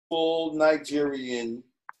full Nigerian.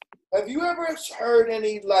 Have you ever heard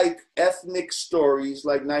any like ethnic stories,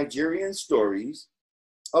 like Nigerian stories,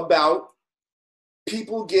 about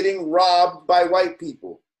people getting robbed by white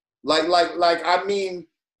people? I mean,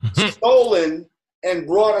 stolen and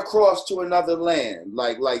brought across to another land.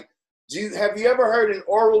 Have you ever heard an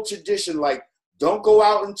oral tradition like, don't go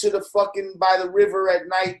out into the fucking by the river at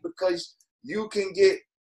night because you can get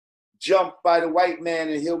jumped by the white man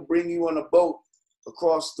and he'll bring you on a boat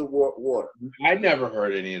across the water? I never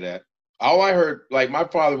heard any of that. All I heard, like my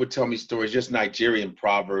father would tell me stories, just Nigerian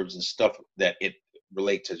proverbs and stuff that it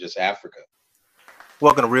relate to just Africa.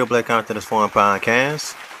 Welcome to Real Black Content is Foreign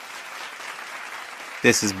Podcast.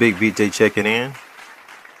 This is Big BJ checking in.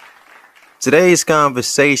 Today's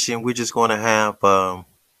conversation, we're just going to have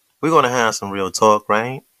some real talk,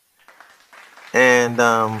 right? And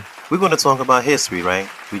we're going to talk about history, right?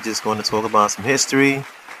 We're just going to talk about some history,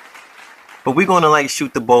 but we're going to like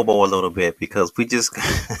shoot the bobo a little bit because we just,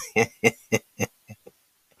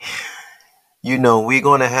 we're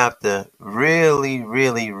going to have to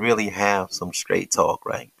really have some straight talk,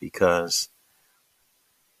 right? Because,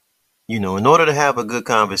 in order to have a good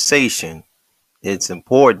conversation, it's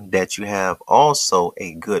important that you have also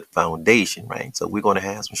a good foundation, right? So we're going to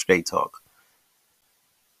have some straight talk.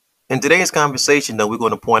 In today's conversation, though, we're going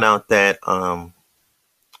to point out that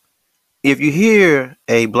if you hear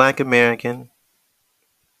a Black American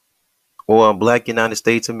or a Black United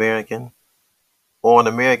States American or an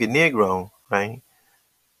American Negro, right?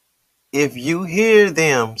 If you hear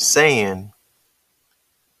them saying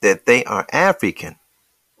that they are African,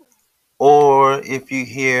 or if you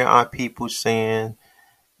hear our people saying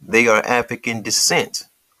they are African descent,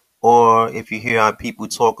 or if you hear our people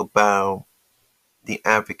talk about the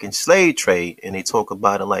African slave trade and they talk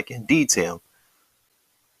about it like in detail,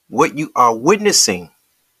 what you are witnessing,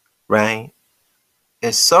 right,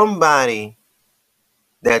 is somebody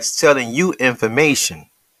that's telling you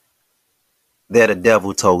information that a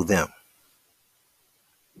devil told them.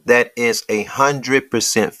 That is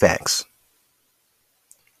 100% facts.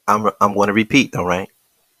 I'm going to repeat, all right?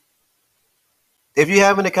 If you're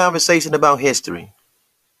having a conversation about history,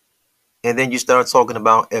 and then you start talking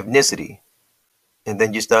about ethnicity, and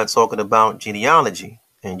then you start talking about genealogy,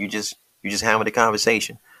 and you just having a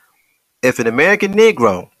conversation. If an American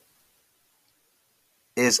Negro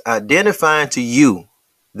is identifying to you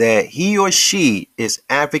that he or she is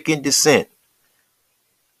African descent,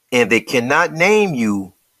 and they cannot name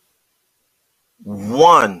you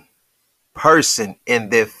one person in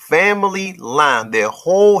their family line, their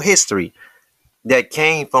whole history that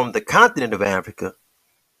came from the continent of Africa,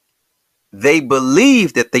 they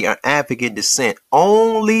believe that they are African descent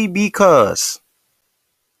only because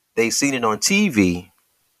they seen it on TV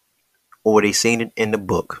or they seen it in the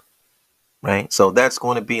book, right? So that's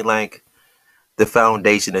going to be like the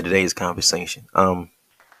foundation of today's conversation.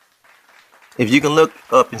 If you can look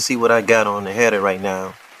up and see what I got on the header right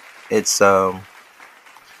now, it's the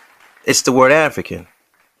word African,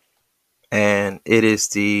 and it is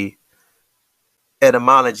the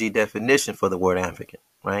etymology definition for the word African,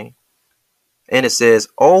 right? And it says,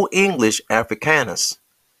 Old English Africanus,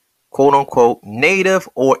 quote unquote, native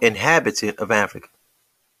or inhabitant of Africa.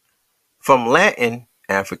 From Latin,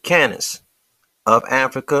 Africanus, of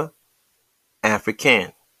Africa,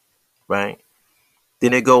 African, right?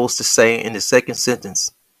 Then it goes to say in the second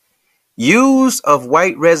sentence, use of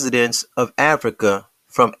white residents of Africa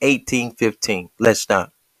from 1815. Let's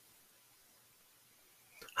stop.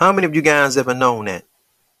 How many of you guys ever known that?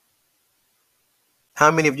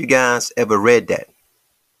 How many of you guys ever read that?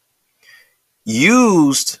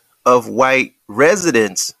 Used of white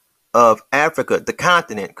residents of Africa, the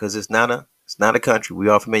continent, because it's not a country. We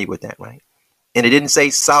are familiar with that, right? And it didn't say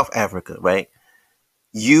South Africa, right?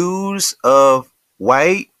 Use of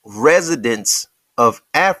white residents of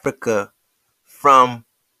Africa from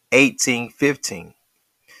 1815.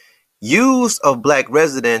 Use of black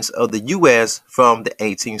residents of the U.S. from the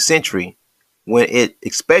 18th century, when it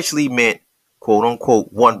especially meant, quote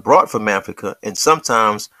unquote, one brought from Africa, and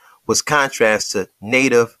sometimes was contrast to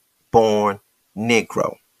native born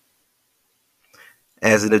Negro.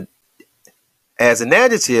 As an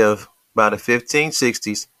adjective by the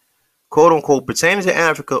 1560s, quote unquote, pertaining to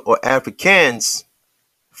Africa or Africans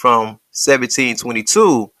from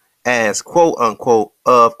 1722 as quote unquote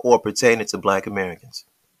of or pertaining to Black Americans.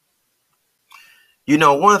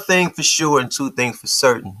 One thing for sure and two things for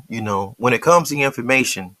certain, when it comes to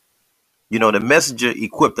information, the messenger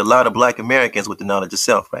equipped a lot of Black Americans with the knowledge of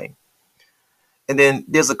self, right? And then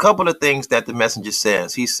there's a couple of things that the messenger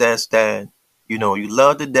says. He says that, you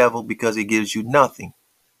love the devil because he gives you nothing,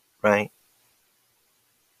 right?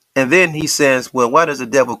 And then he says, well, why does the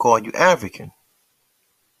devil call you African?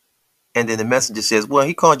 And then the messenger says, well,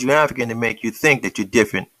 he called you African to make you think that you're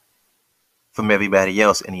different from everybody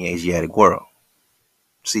else in the Asiatic world.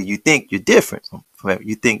 See, you think you're different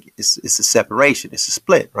you think it's a separation, it's a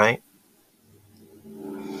split, right?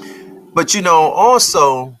 But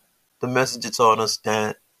also the messenger taught us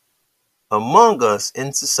that among us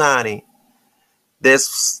in society,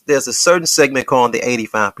 there's a certain segment called the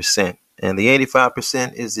 85%. And the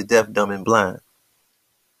 85% is the deaf, dumb, and blind.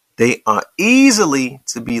 They are easily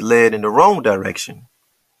to be led in the wrong direction,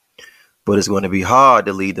 but it's going to be hard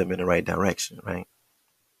to lead them in the right direction, right?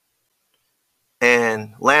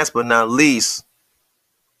 And last but not least,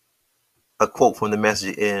 a quote from the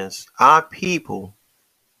message is, our people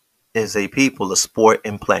is a people of sport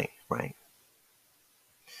and play, right?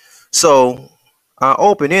 So our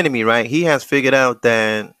open enemy, right, he has figured out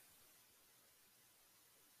that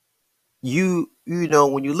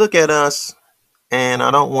when you look at us, and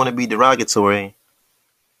I don't want to be derogatory,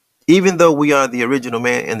 even though we are the original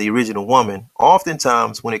man and the original woman,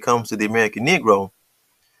 oftentimes when it comes to the American Negro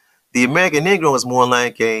is more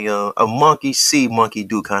like a monkey see, monkey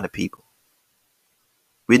do kind of people.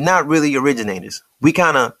 We're not really originators. We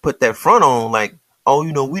kind of put that front on like, oh,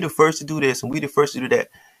 we the first to do this and we the first to do that.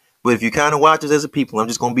 But if you kind of watch us as a people, I'm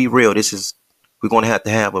just going to be real. We're going to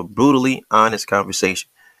have a brutally honest conversation.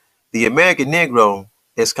 The American Negro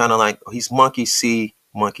is kind of like, he's monkey see,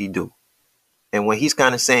 monkey do. And when he's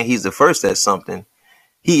kind of saying he's the first at something,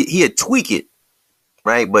 he'd tweak it,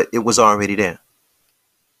 right? But it was already there.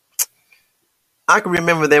 I can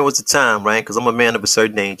remember there was a time, right? Because I'm a man of a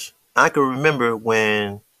certain age. I can remember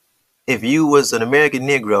when, if you was an American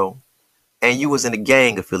Negro and you was in a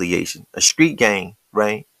gang affiliation, a street gang,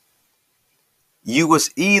 right? You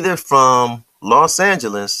was either from Los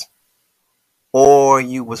Angeles or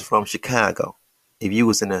you was from Chicago. If you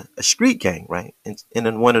was in a street gang, right? And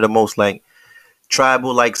in one of the most like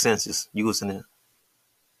tribal like senses, you was in a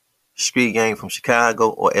street gang from Chicago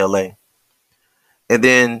or LA. And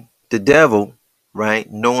then the devil, right,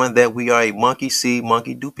 knowing that we are a monkey see,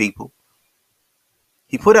 monkey do people,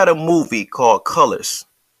 he put out a movie called Colors,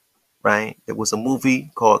 right? It was a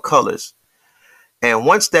movie called Colors. And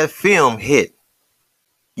once that film hit,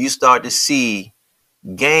 you start to see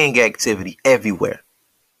gang activity everywhere.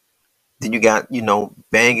 Then you got,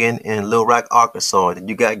 banging in Little Rock, Arkansas. Then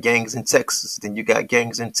you got gangs in Texas. Then you got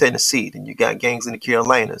gangs in Tennessee. Then you got gangs in the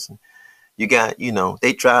Carolinas. And you got,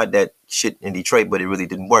 they tried that shit in Detroit, but it really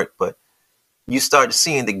didn't work. But you start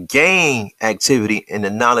seeing the gang activity and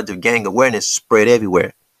the knowledge of gang awareness spread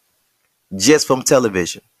everywhere just from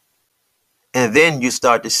television. And then you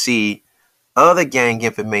start to see other gang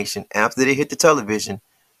information after they hit the television.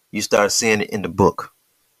 You start seeing it in the book.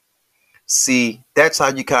 See, that's how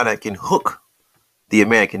you kind of can hook the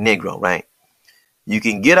American Negro, right? You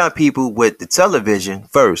can get our people with the television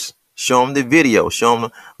first, show them the video,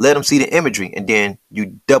 let them see the imagery, and then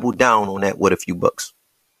you double down on that with a few bucks,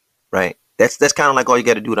 right? That's kind of like all you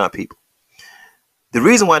got to do with our people. The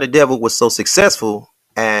reason why the devil was so successful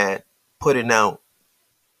at putting out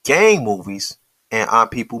gang movies and our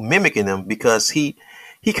people mimicking them, because he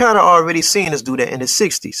kind of already seen us do that in the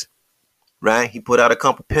 60s. Right, he put out a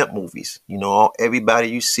couple pimp movies. Everybody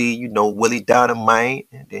you see, Willie Dynamite,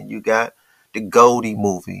 and then you got the Goldie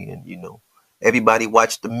movie, and everybody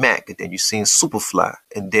watched the Mac, and then you seen Superfly,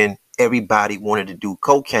 and then everybody wanted to do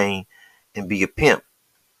cocaine and be a pimp,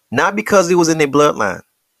 not because it was in their bloodline,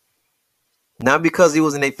 not because it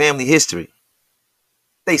was in their family history.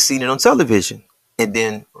 They seen it on television, and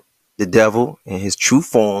then the devil in his true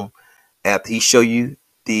form, after he show you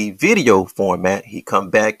the video format, he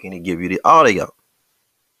come back and he give you the audio.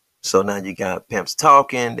 So now you got pimps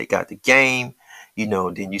talking, they got the game,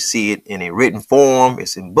 then you see it in a written form,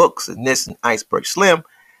 it's in books and this and Iceberg Slim,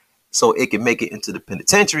 so it can make it into the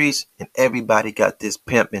penitentiaries, and everybody got this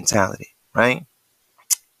pimp mentality, right?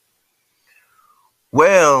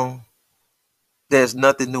 Well, there's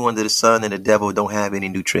nothing new under the sun, and the devil don't have any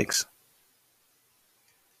new tricks.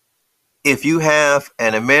 If you have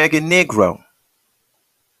an American Negro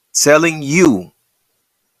telling you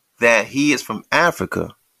that he is from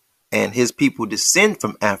Africa and his people descend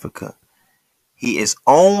from Africa, he is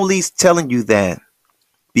only telling you that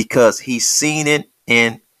because he's seen it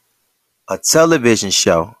in a television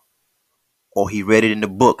show or he read it in the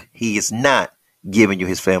book. He is not giving you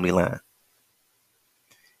his family line.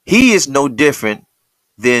 He is no different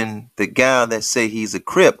than the guy that say he's a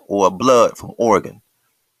Crip or a Blood from Oregon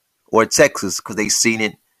or Texas because they seen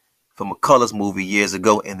it from a Colors movie years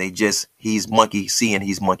ago, and he's monkey seeing,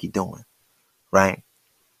 he's monkey doing, right?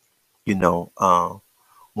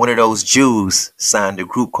 one of those Jews signed a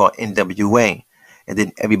group called NWA, and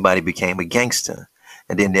then everybody became a gangster.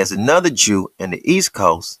 And then there's another Jew in the East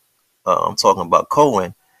Coast. I'm talking about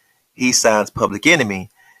Cohen. He signs Public Enemy,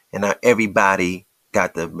 and now everybody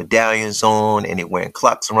got the medallions on, and they wearing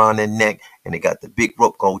clocks around their neck, and they got the big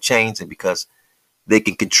rope gold chains, and because they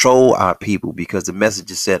can control our people, because the message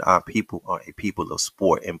said our people are a people of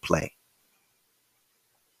sport and play.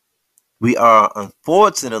 We are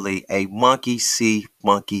unfortunately a monkey see,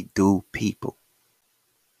 monkey do people.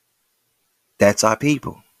 That's our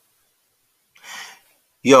people.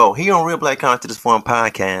 Yo, here on Real Black Consciousness Forum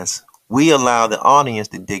podcast, we allow the audience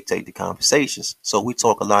to dictate the conversations. So we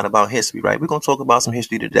talk a lot about history, right? We're going to talk about some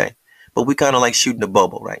history today, but we kind of like shooting the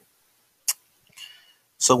bubble, right?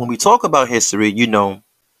 So when we talk about history, you know,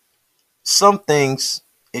 some things,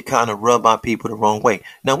 it kind of rub our people the wrong way.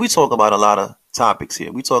 Now, we talk about a lot of topics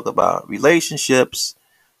here. We talk about relationships.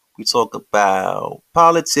 We talk about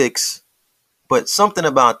politics. But something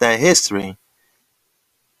about that history,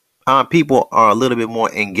 our people are a little bit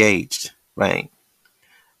more engaged, right?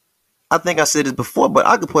 I think I said this before, but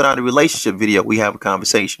I could put out a relationship video. We have a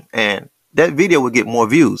conversation, and that video would get more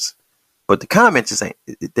views. But the comments just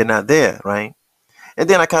ain't, they're not there, right? And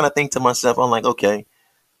then I kind of think to myself, I'm like, okay,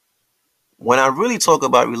 when I really talk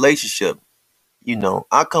about relationship, you know,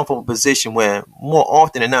 I come from a position where more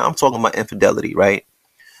often than not, I'm talking about infidelity, right?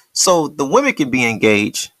 So the women can be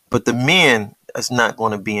engaged, but the men is not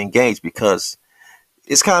going to be engaged, because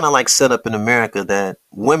it's kind of like set up in America that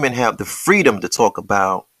women have the freedom to talk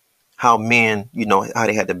about how men, you know, how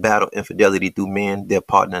they had to battle infidelity through men, their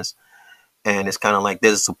partners. And it's kind of like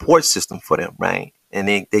there's a support system for them, right? And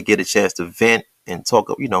they get a chance to vent and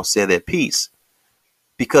talk, you know, say their piece,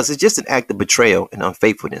 because it's just an act of betrayal and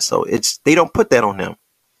unfaithfulness. So they don't put that on them.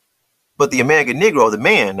 But the American Negro, the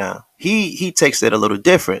man now, he takes that a little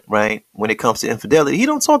different, right? When it comes to infidelity, he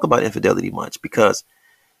don't talk about infidelity much, because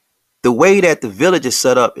the way that the village is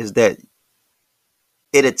set up is that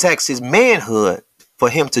it attacks his manhood for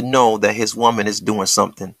him to know that his woman is doing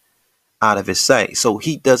something out of his sight. So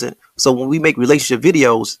he doesn't. So when we make relationship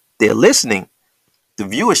videos, they're listening. The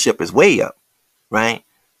viewership is way up, right?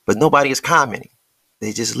 But nobody is commenting.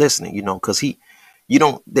 They're just listening, you know, because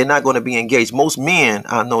they're not going to be engaged. Most men,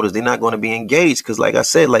 I noticed, they're not going to be engaged because, like I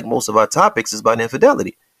said, like most of our topics is about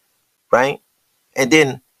infidelity, right? And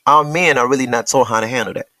then our men are really not taught how to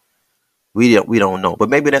handle that. We don't know, but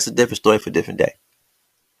maybe that's a different story for a different day.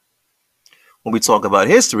 When we talk about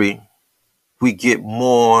history, we get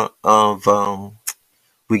more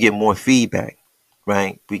feedback,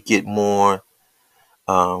 right? We get more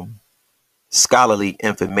scholarly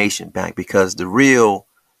information back, because the real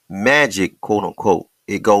magic, quote unquote,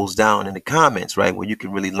 it goes down in the comments, right? Where you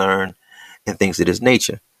can really learn and things of this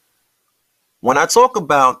nature. When I talk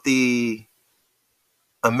about the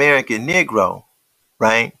American Negro,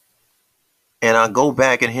 right? And I go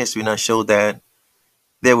back in history and I show that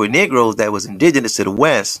there were Negroes that was indigenous to the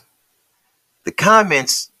West. The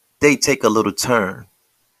comments, they take a little turn.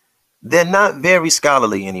 They're not very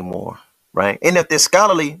scholarly anymore, right? And if they're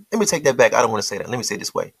scholarly, let me take that back. I don't want to say that. Let me say it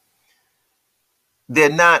this way.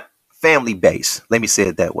 They're not family based. Let me say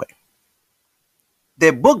it that way.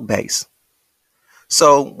 They're book based.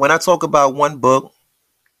 So when I talk about one book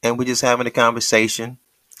and we're just having a conversation,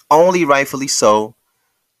 only rightfully so,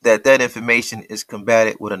 that information is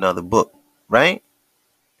combated with another book, right?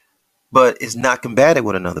 But it's not combated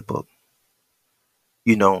with another book.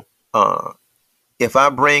 You know, if I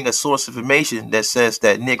bring a source of information that says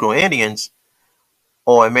that Negro Indians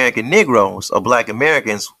or American Negroes or Black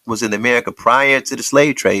Americans was in America prior to the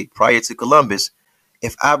slave trade, prior to Columbus,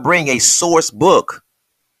 if I bring a source book,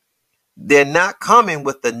 they're not coming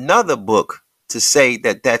with another book to say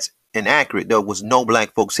that that's inaccurate. There was no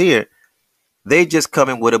Black folks here. They just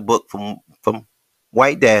coming with a book from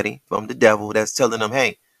White Daddy, from the devil, that's telling them,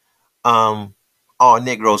 hey, all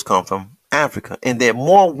Negroes come from Africa. And they're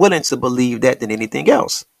more willing to believe that than anything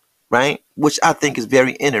else, right? Which I think is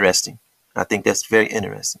very interesting. I think that's very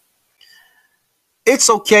interesting.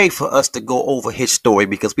 It's okay for us to go over his story,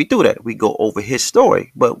 because we do that. We go over his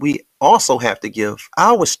story, but we also have to give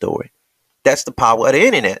our story. That's the power of the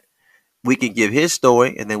internet. We can give his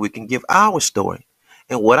story and then we can give our story.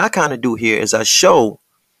 And what I kind of do here is I show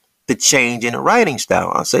the change in the writing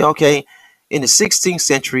style. I say, okay, in the 16th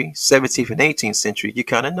century, 17th and 18th century, you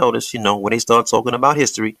kind of notice, you know, when they start talking about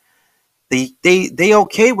history, they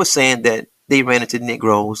okay with saying that they ran into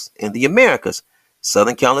Negroes in the Americas,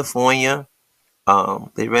 Southern California.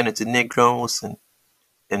 They ran into Negroes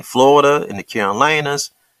in Florida, in the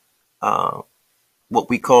Carolinas, what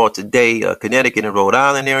we call today Connecticut and Rhode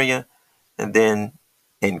Island area, and then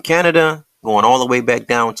in Canada, going all the way back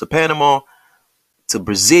down to Panama, to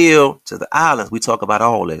Brazil, to the islands. We talk about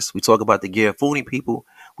all this. We talk about the Garifuni people.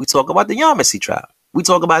 We talk about the Yamasee tribe. We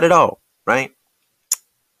talk about it all, right?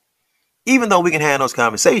 Even though we can have those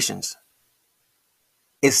conversations,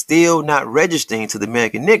 it's still not registering to the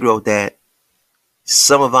American Negro that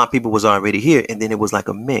some of our people was already here, and then it was like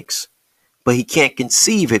a mix. But he can't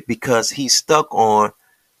conceive it because he's stuck on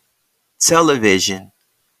television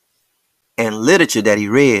and literature that he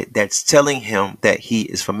read that's telling him that he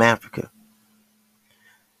is from Africa.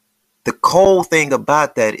 The cold thing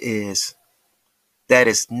about that is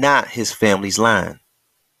not his family's line.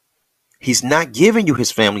 He's not giving you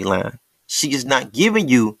his family line. She is not giving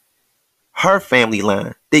you her family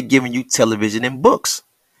line. They're giving you television and books.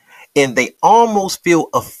 And they almost feel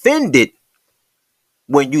offended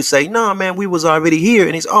when you say, "No, man, we was already here."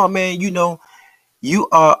 And it's, "Oh, man, you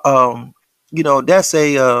are, that's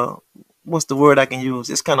a, what's the word I can use?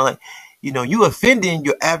 It's kind of like, you offending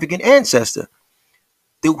your African ancestor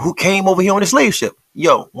who came over here on a slave ship."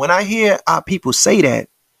 Yo, when I hear our people say that,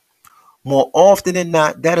 more often than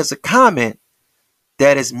not, that is a comment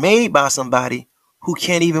that is made by somebody who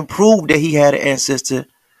can't even prove that he had an ancestor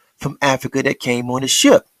from Africa that came on the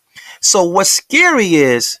ship. So what's scary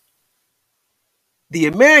is the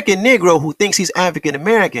American Negro who thinks he's African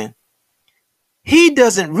American, he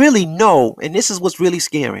doesn't really know, and this is what's really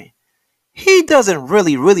scary. He doesn't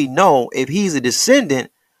really know if he's a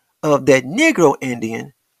descendant of that Negro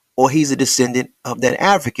Indian or he's a descendant of that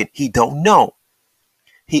African. He don't know.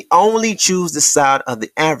 He only chooses the side of the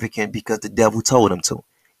African because the devil told him to.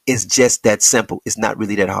 It's just that simple. It's not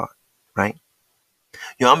really that hard, right?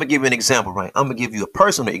 I'm going to give you an example, right? I'm going to give you a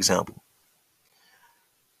personal example.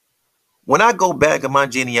 When I go back in my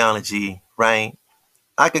genealogy, right,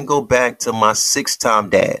 I can go back to my 6-time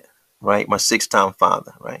dad, right? My 6-time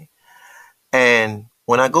father, right? And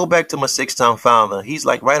when I go back to my 6-time father, he's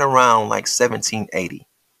like right around like 1780,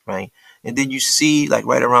 right? And then you see like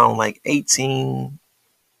right around like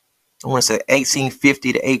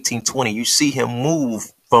 1850 to 1820, you see him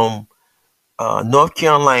move from North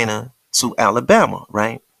Carolina to Alabama,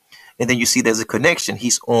 right? And then you see there's a connection.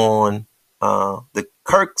 He's on the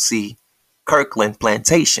Kirkland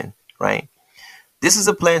plantation, right? This is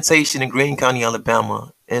a plantation in Greene County,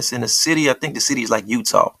 Alabama. It's in a city, I think the city is like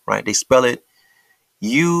Utah, right? They spell it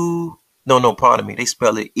they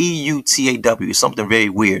spell it EUTAW, something very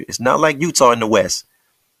weird. It's not like Utah in the West.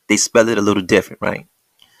 They spell it a little different, right?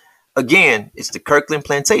 Again, it's the Kirkland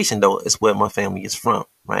plantation, though. It's where my family is from,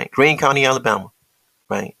 right? Greene County, Alabama,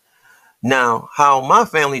 right? Now, how my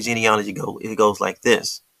family genealogy it goes like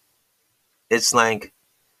this. It's like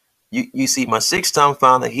you see my 6-time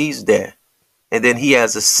father, he's there. And then he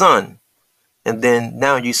has a son. And then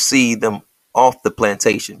now you see them off the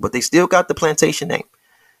plantation. But they still got the plantation name.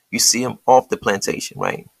 You see him off the plantation,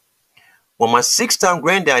 right? When my 6-time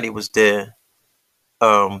granddaddy was there,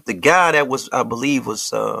 the guy that was, I believe,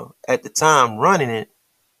 was at the time running it.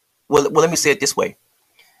 Well, let me say it this way.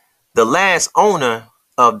 The last owner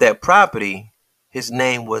of that property, his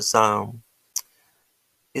name was Foster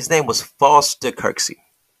Kirksey,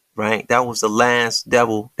 right? That was the last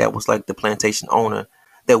devil that was like the plantation owner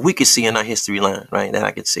that we could see in our history line, right? That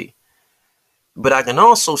I could see. But I can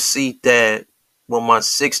also see that when my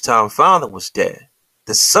 6-time father was dead,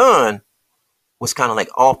 the son was kind of like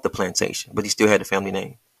off the plantation, but he still had the family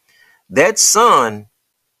name. That son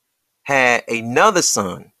had another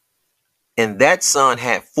son, and that son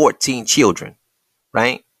had 14 children,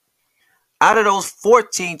 right? Out of those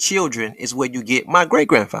 14 children is where you get my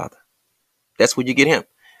great-grandfather. That's where you get him.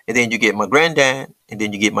 And then you get my granddad, and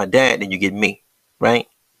then you get my dad, and then you get me, right?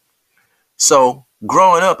 So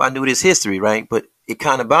growing up, I knew this history, right? But it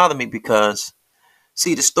kind of bothered me because,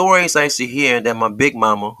 see, the stories I used to hear that my big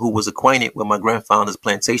mama, who was acquainted with my grandfather's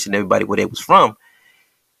plantation, everybody where they was from,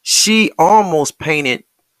 she almost painted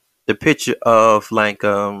the picture of like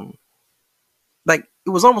it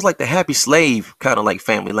was almost like the happy slave kind of like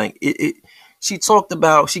family. Like she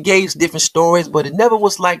gave different stories, but it never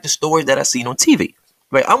was like the stories that I seen on TV.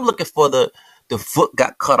 Right? I'm looking for the foot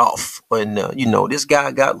got cut off, and this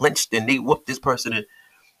guy got lynched and they whooped this person. And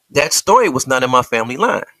that story was not in my family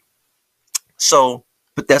line. So,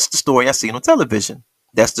 but that's the story I seen on television.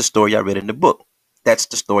 That's the story I read in the book. That's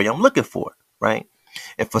the story I'm looking for, right?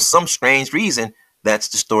 And for some strange reason, that's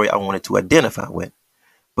the story I wanted to identify with.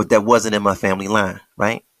 But that wasn't in my family line,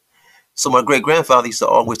 right? So my great-grandfather used to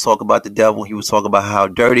always talk about the devil. He would talk about how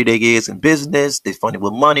dirty they is in business. They're funny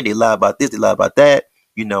with money. They lie about this. They lie about that.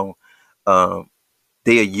 They are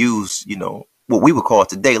used, what we would call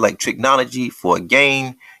today like technology for a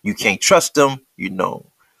gain. You can't trust them.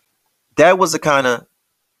 That was the kind of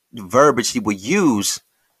verbiage he would use,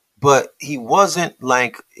 but he wasn't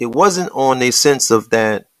like, it wasn't on a sense of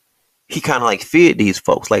that he kind of like feared these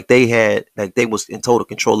folks, like they was in total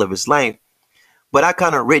control of his life. But I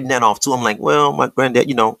kind of written that off too. I'm like, well, my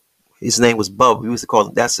granddad, his name was Bubba. We used to call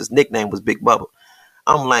him, that's his nickname was Big Bubba.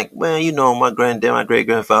 I'm like, well, my granddad, my great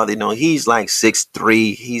grandfather, he's like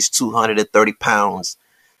 6'3", he's 230 pounds,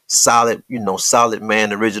 solid, solid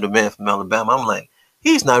man, original man from Alabama. I'm like,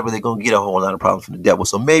 he's not really gonna get a whole lot of problems from the devil.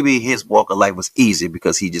 So maybe his walk of life was easy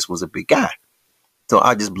because he just was a big guy. So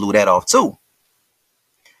I just blew that off too.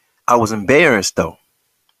 I was embarrassed though,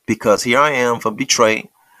 because here I am from Detroit,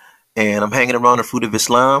 and I'm hanging around the fruit of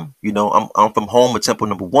Islam. I'm from home of Temple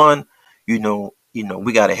Number One.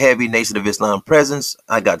 We got a heavy Nation of Islam presence.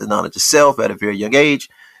 I got the knowledge of self at a very young age,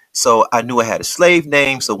 so I knew I had a slave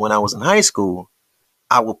name. So when I was in high school,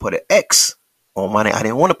 I would put an X on my name. I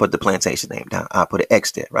didn't want to put the plantation name down. I put an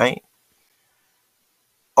X there, right?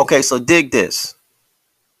 Okay, so dig this.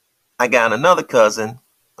 I got another cousin,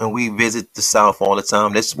 and we visit the South all the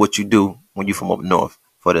time. This is what you do when you're from up north.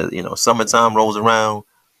 For the summertime rolls around,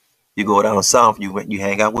 you go down south, you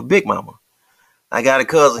hang out with Big Mama. I got a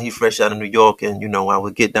cousin, he fresh out of New York, and I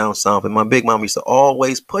would get down south, and my Big Mama used to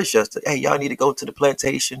always push us to, hey, y'all need to go to the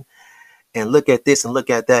plantation and look at this and look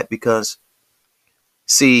at that, because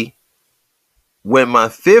see, when my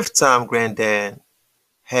fifth time granddad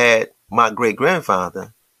had my great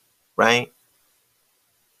grandfather, right?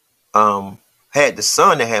 Had the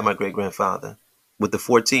son that had my great grandfather with the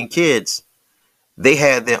 14 kids, they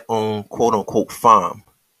had their own quote unquote farm,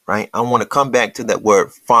 right? I want to come back to that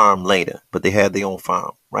word farm later, but they had their own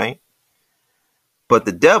farm, right? But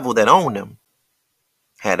the devil that owned them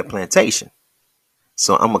had a plantation.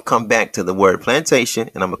 So I'm going to come back to the word plantation,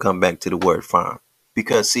 and I'm going to come back to the word farm,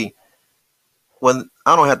 because see, well,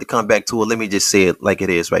 I don't have to come back to it. Let me just say it like it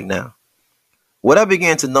is right now. What I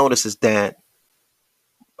began to notice is that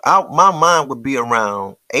my mind would be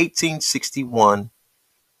around 1861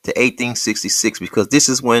 to 1866, because this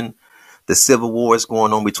is when the Civil War is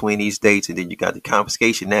going on between these dates, and then you got the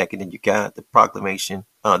Confiscation Act, and then you got the proclamation,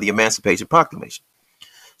 the Emancipation Proclamation.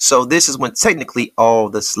 So this is when technically all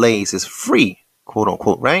the slaves is free, quote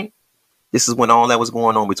unquote, right? This is when all that was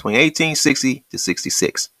going on between 1860 to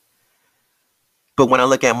 66. But when I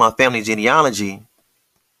look at my family genealogy,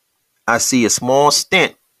 I see a small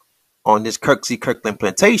stint on this Kirkland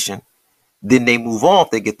plantation. Then they move off,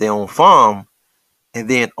 they get their own farm, and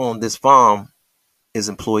then on this farm is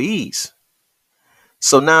employees.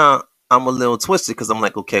 So now I'm a little twisted, because I'm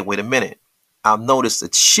like, okay, wait a minute. I've noticed a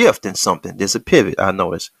shift in something. There's a pivot, I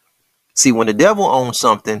noticed. See, when the devil owns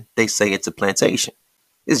something, they say it's a plantation.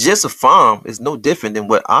 It's just a farm. It's no different than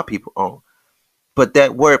what our people own. But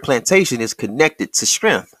that word plantation is connected to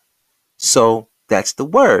strength. So that's the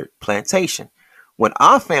word, plantation. When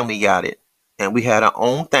our family got it, and we had our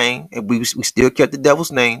own thing, and we still kept the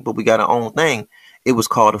devil's name, but we got our own thing, it was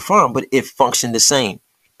called a farm, but it functioned the same.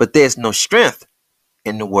 But there's no strength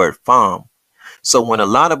in the word farm. So when a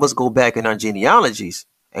lot of us go back in our genealogies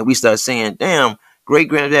and we start saying, damn, great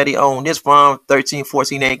granddaddy owned this farm 13,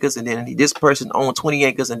 14 acres, and then this person owned 20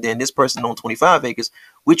 acres, and then this person owned 25 acres,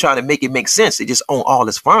 we try to make it make sense. They just own all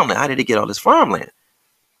this farmland. How did they get all this farmland?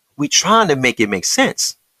 We trying to make it make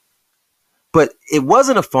sense. But it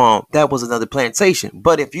wasn't a farm. That was another plantation.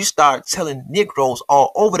 But if you start telling Negroes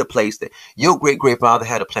all over the place that your great-grandfather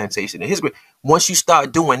had a plantation and his great, once you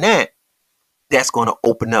start doing that, that's going to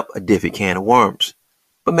open up a different can of worms.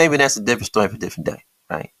 But maybe that's a different story for a different day,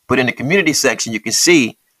 right? But in the community section, you can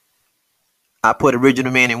see I put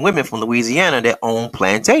original men and women from Louisiana that own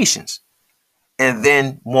plantations. And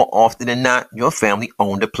then more often than not, your family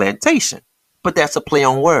owned a plantation. But that's a play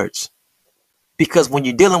on words. Because when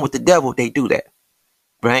you're dealing with the devil, they do that,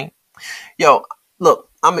 right? Yo, look,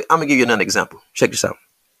 I'm going to give you another example. Check this out.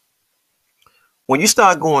 When you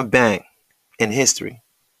start going back in history,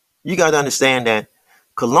 you got to understand that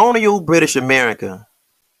colonial British America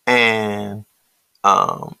and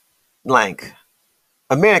like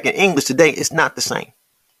American English today is not the same.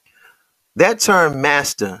 That term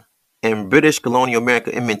master in British colonial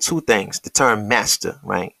America, it meant two things. The term master,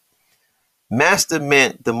 right? Master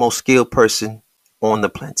meant the most skilled person on the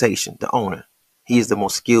plantation, the owner. He is the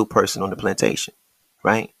most skilled person on the plantation,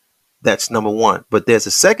 right? That's number one. But there's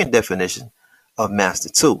a second definition of master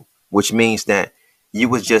too, which means that you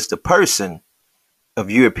was just a person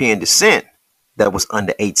of European descent that was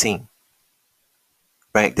under 18,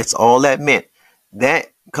 right? That's all that meant.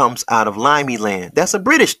 That comes out of Limey land. That's a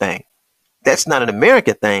British thing. That's not an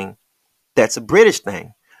American thing. That's a British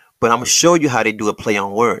thing. But I'm going to show you how they do a play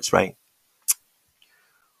on words, right?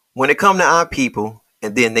 When it comes to our people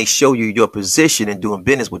and then they show you your position in doing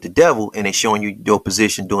business with the devil, and they showing you your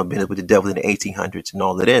position doing business with the devil in the 1800s and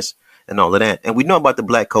all of this and all of that. And we know about the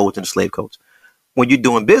black codes and the slave codes. When you're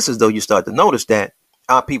doing business, though, you start to notice that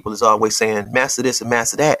our people is always saying, master this and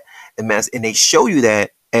master that, and they show you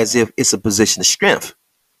that as if it's a position of strength.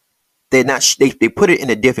 They're not. They put it in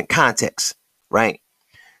a different context, right?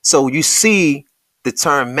 So you see the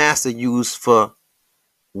term master used for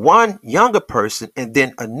one younger person and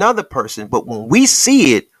then another person. But when we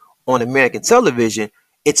see it on American television,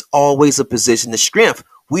 it's always a position of strength.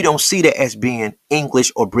 We don't see that as being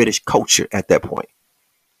English or British culture at that point,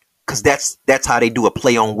 because that's how they do a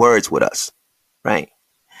play on words with us, right?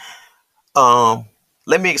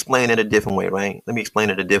 Let me explain it a different way, right? Let me explain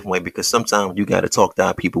it a different way, because sometimes you got to talk to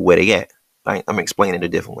our people where they at, right? I'm explaining it a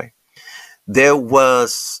different way. There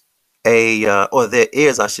was or there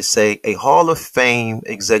is, I should say, a Hall of Fame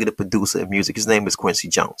executive producer of music. His name is Quincy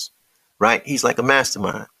Jones, right? He's like a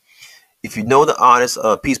mastermind. If you know the artist,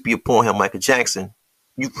 Peace Be Upon Him, Michael Jackson,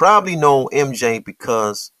 you probably know MJ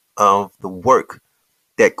because of the work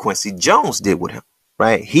that Quincy Jones did with him,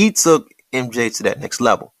 right? He took MJ to that next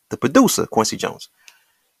level. The producer, Quincy Jones.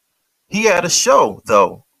 He had a show,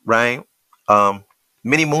 though, right?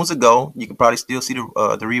 Many moons ago. You can probably still see the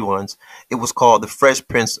reruns. It was called The Fresh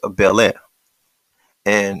Prince of Bel-Air.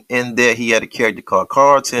 And in there, he had a character called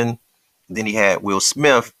Carlton. Then he had Will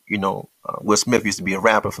Smith. You know, Will Smith used to be a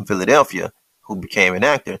rapper from Philadelphia who became an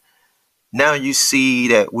actor. Now you see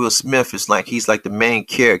that Will Smith is he's like the main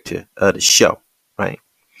character of the show, right?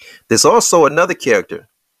 There's also another character.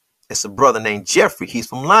 It's a brother named Jeffrey. He's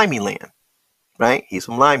from Limeyland, right? He's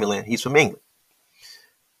from Limeyland. He's from England.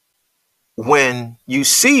 When you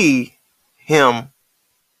see him,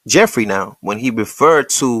 Jeffrey, now, when he referred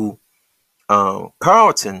to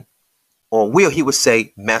Carlton or Will, he would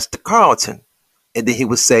say Master Carlton. And then he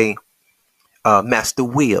would say Master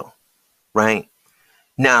Will, right?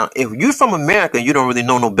 Now, if you're from America, you don't really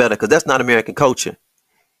know no better, because that's not American culture.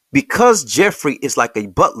 Because Jeffrey is like a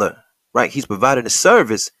butler, right? He's providing a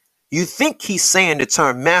service. You think he's saying the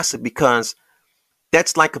term master because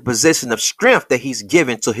that's like a position of strength that he's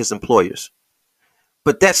given to his employers.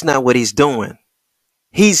 But that's not what he's doing.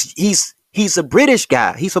 He's a British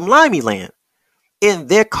guy. He's from Limeyland. In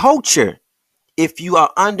their culture, if you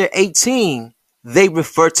are under 18, they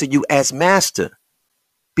refer to you as master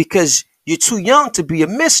because you're too young to be a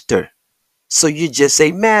mister. So you just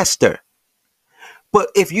say master. But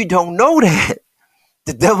if you don't know that,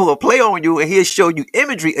 the devil will play on you and he'll show you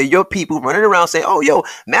imagery of your people running around saying, oh, yo,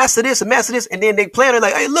 master this and master this. And then they plan it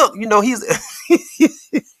like, hey, look, you know, he's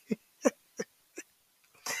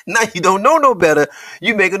now you don't know no better.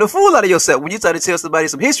 You're making a fool out of yourself. When you try to tell somebody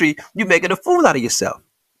some history, you're making a fool out of yourself.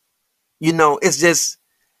 You know,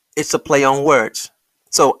 it's a play on words.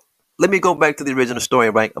 So let me go back to the original story,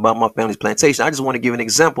 right, about my family's plantation. I just want to give an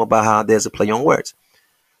example about how there's a play on words.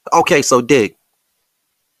 Okay, so dig.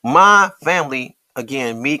 My family,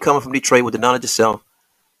 again, me coming from Detroit with the knowledge of self,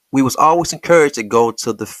 we was always encouraged to go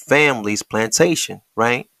to the family's plantation,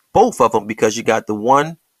 right? Both of them, because you got the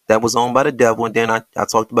one that was owned by the devil, and then I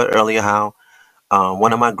talked about earlier how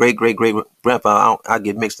one of my great-great-great-grandfather, I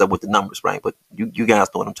get mixed up with the numbers, right? But you guys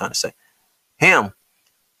know what I'm trying to say.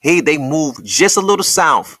 They moved just a little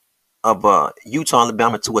south of Utah,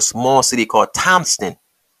 Alabama, to a small city called Thompson,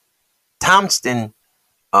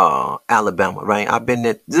 Alabama, right? I've been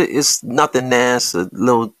there. It's nothing there. It's a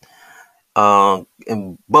little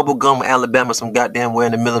in Bubblegum, Alabama, some goddamn where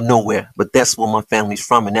in the middle of nowhere. But that's where my family's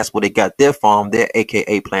from, and that's where they got their farm, their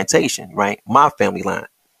AKA plantation, right? My family line.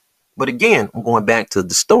 But again, I'm going back to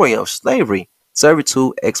the story of slavery,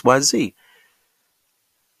 servitude, XYZ.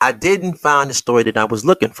 I didn't find the story that I was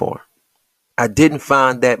looking for. I didn't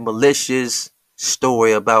find that malicious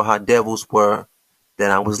story about how devils were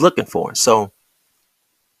that I was looking for. So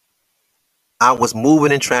I was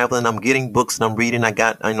moving and traveling. I'm getting books and I'm reading. I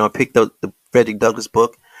picked up the Frederick Douglass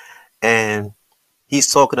book, and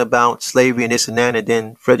he's talking about slavery and this and that. And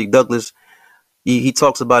then Frederick Douglass, he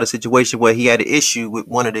talks about a situation where he had an issue with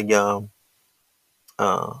one of the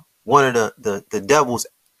devils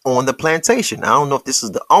on the plantation. I don't know if this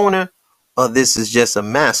is the owner or this is just a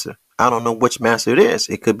master. I don't know which master it is.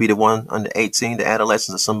 It could be the one under 18, the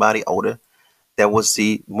adolescent, or somebody older that was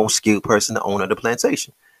the most skilled person, the owner of the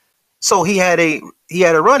plantation. So he had a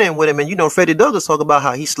run-in with him, and you know, Freddie Douglass talk about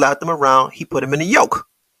how he slapped him around. He put him in a yoke.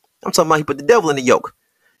 I'm talking about he put the devil in the yoke.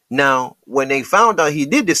 Now, when they found out he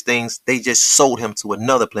did these things, they just sold him to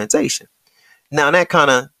another plantation. Now, that kind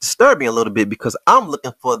of disturbed me a little bit because I'm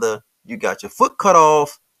looking for you got your foot cut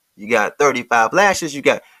off, you got 35 lashes, you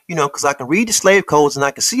got, you know, because I can read the slave codes and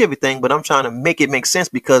I can see everything, but I'm trying to make it make sense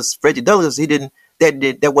because Freddie Douglass, they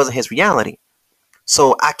that wasn't his reality.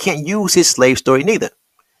 So I can't use his slave story neither.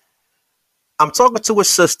 I'm talking to a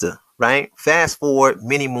sister, right? Fast forward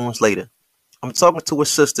many moons later. I'm talking to a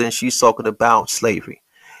sister and she's talking about slavery.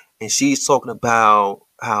 And she's talking about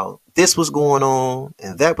how this was going on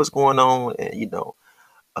and that was going on. And,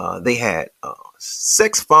 they had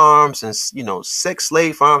sex farms and, sex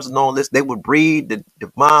slave farms and all this. They would breed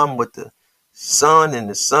the mom with the son and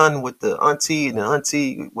the son with the auntie and the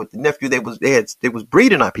auntie with the nephew. They was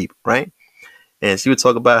breeding our people, right? And she would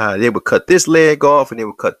talk about how they would cut this leg off and they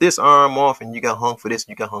would cut this arm off and you got hung for this and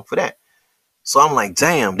you got hung for that. So I'm like,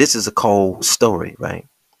 damn, this is a cold story, right?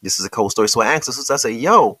 This is a cold story. So I asked her, sister,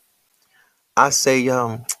 I say,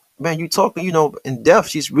 man, you talking, in depth.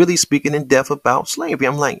 She's really speaking in depth about slavery.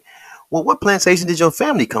 I'm like, well, what plantation did your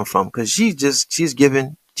family come from? Because she's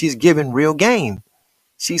giving real game.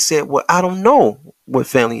 She said, well, I don't know what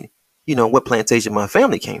family, what plantation my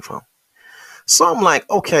family came from. So I'm like,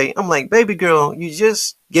 okay. I'm like, baby girl, you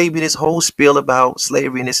just gave me this whole spiel about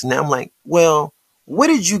slavery and this and that. I'm like, well, where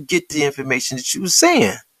did you get the information that you were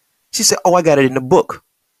saying? She said, oh, I got it in the book.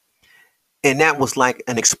 And that was like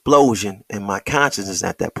an explosion in my consciousness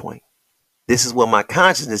at that point. This is where my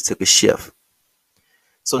consciousness took a shift.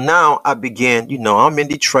 So now I began, I'm in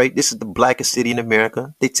Detroit. This is the blackest city in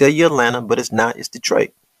America. They tell you Atlanta, but it's not. It's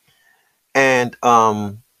Detroit. And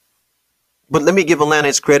but let me give Atlanta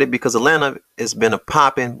its credit because Atlanta has been a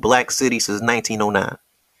popping black city since 1909.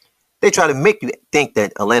 They try to make you think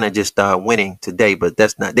that Atlanta just started winning today, but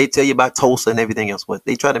that's not. They tell you about Tulsa and everything else. But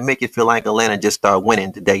they try to make it feel like Atlanta just started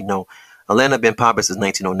winning today. No, Atlanta been popping since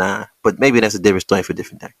 1909, but maybe that's a different story for a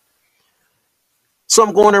different day. So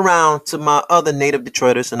I'm going around to my other native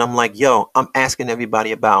Detroiters and I'm like, yo, I'm asking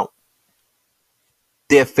everybody about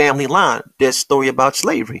their family line, their story about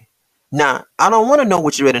slavery. Now, I don't want to know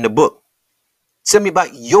what you read in the book. Tell me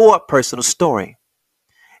about your personal story.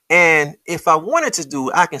 And if I wanted to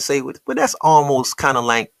do, I can say, but that's almost kind of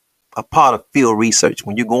like a part of field research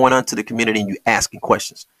when you're going onto the community and you're asking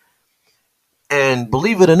questions. And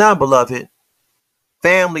believe it or not, beloved,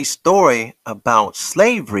 family story about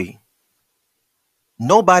slavery.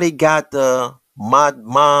 Nobody got my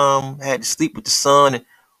mom had to sleep with the son. And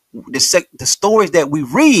the stories that we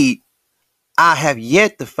read, I have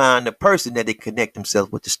yet to find the person that they connect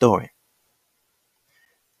themselves with the story.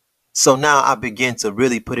 So now I begin to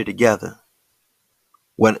really put it together.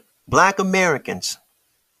 When Black Americans,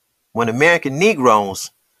 when American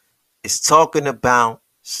Negroes is talking about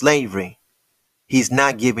slavery, he's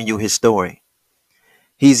not giving you his story.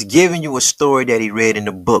 He's giving you a story that he read in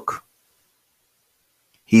the book.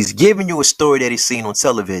 He's giving you a story that he's seen on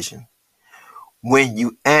television. When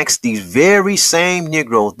you ask these very same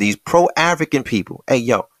Negroes, these pro-African people, hey,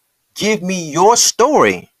 yo, give me your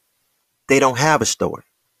story. They don't have a story.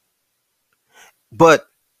 But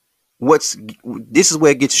this is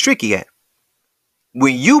where it gets tricky at.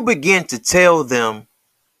 When you begin to tell them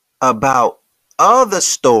about other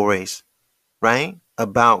stories, right?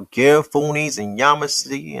 About Garifuni's and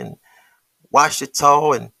Yamasee and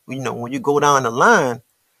Washita and, when you go down the line,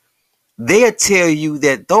 they'll tell you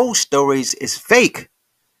that those stories is fake,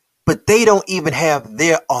 but they don't even have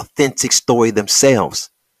their authentic story themselves.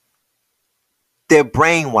 They're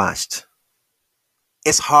brainwashed.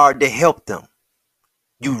 It's hard to help them.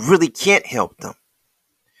 You really can't help them.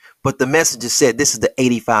 But the messenger said this is the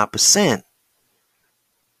 85%.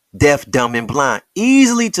 Deaf, dumb, and blind.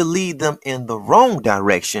 Easily to lead them in the wrong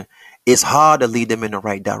direction. It's hard to lead them in the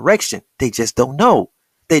right direction. They just don't know.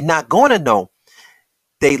 They're not going to know.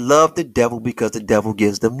 They love the devil because the devil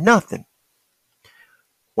gives them nothing.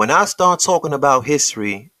 When I start talking about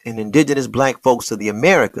history and indigenous black folks of the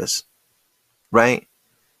Americas, right?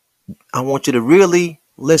 I want you to really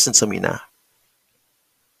listen to me now.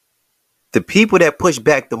 The people that push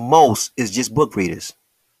back the most is just book readers.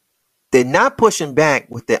 They're not pushing back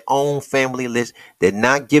with their own family list. They're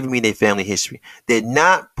not giving me their family history. They're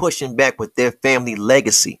not pushing back with their family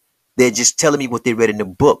legacy. They're just telling me what they read in the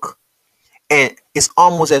book. And it's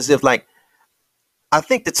almost as if, like, I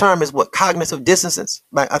think the term is what, cognitive dissonance.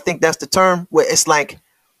 Like, I think that's the term, where it's like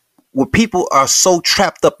where people are so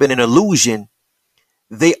trapped up in an illusion,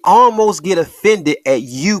 they almost get offended at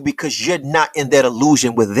you because you're not in that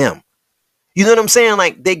illusion with them. You know what I'm saying?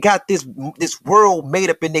 Like, they got this world made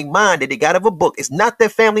up in their mind that they got of a book. It's not their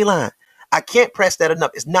family line. I can't press that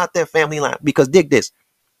enough. It's not their family line, because dig this.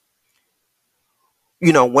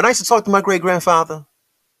 When I used to talk to my great grandfather,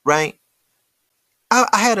 right?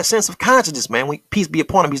 I had a sense of consciousness, man. Peace be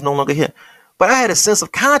upon him. He's no longer here. But I had a sense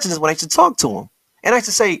of consciousness when I used to talk to him. And I used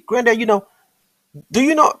to say, Granddad,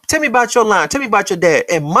 tell me about your line. Tell me about your dad.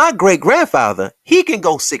 And my great grandfather, he can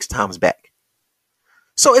go 6 times back.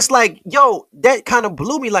 So it's like, yo, that kind of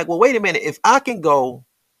blew me. Like, well, wait a minute. If I can go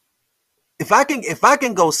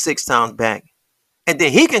 6 times back, and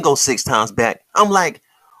then he can go 6 times back, I'm like,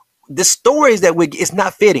 the stories that it's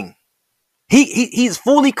not fitting. He's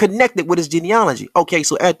fully connected with his genealogy. Okay,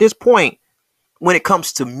 so at this point, when it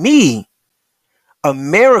comes to me,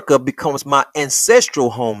 America becomes my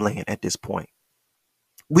ancestral homeland at this point.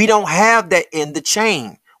 We don't have that in the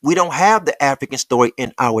chain. We don't have the African story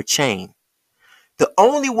in our chain. The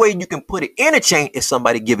only way you can put it in a chain is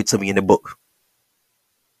somebody give it to me in the book.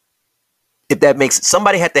 If that makes it,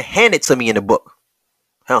 somebody had to hand it to me in the book.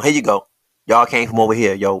 Here you go. Y'all came from over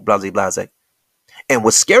here, yo, blase, blase. And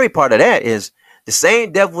what's scary part of that is the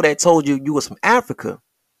same devil that told you you was from Africa,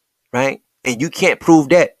 right? And you can't prove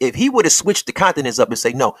that. If he would have switched the continents up and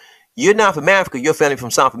say, no, you're not from Africa, your family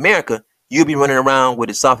from South America, you'll be running around with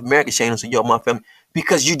the South American chain and say, yo, my family,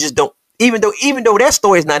 because you just don't, even though that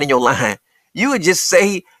story is not in your line, you would just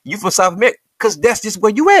say you from South America because that's just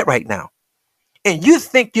where you at right now. And you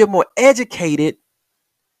think you're more educated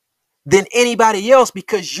than anybody else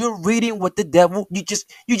because you're reading what the devil, you just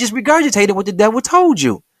regurgitated what the devil told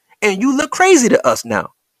you. And you look crazy to us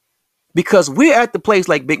now. Because we're at the place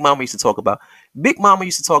like Big Mama used to talk about. Big Mama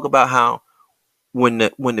used to talk about how when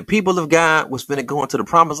the people of God was finna go into the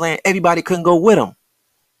promised land, everybody couldn't go with them.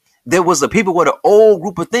 There was a people with an old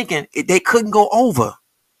group of thinking they couldn't go over.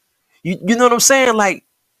 You know what I'm saying? Like,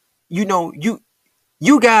 you know,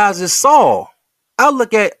 you guys is Saul. I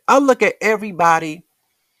look at everybody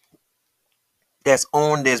that's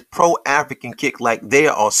on this pro-African kick like they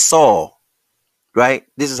are Saul. Right?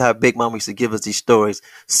 This is how Big Mama used to give us these stories.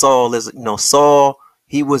 Saul,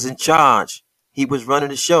 he was in charge. He was running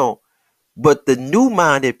the show. But the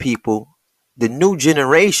new-minded people, the new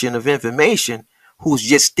generation of information who's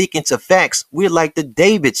just sticking to facts, we're like the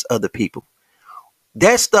Davids of the people.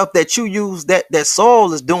 That stuff that you use, that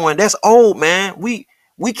Saul is doing, that's old, man. We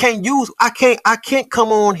can't use, I can't come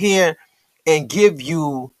on here and give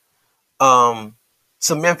you some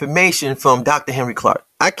information from Dr. Henry Clark.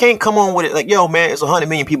 I can't come on with it like, yo, man, it's 100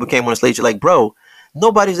 million people came on the stage. You're like, bro,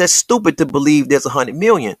 nobody's that stupid to believe there's 100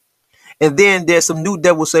 million. And then there's some new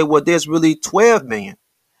devil say, well, there's really 12 million.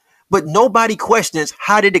 But nobody questions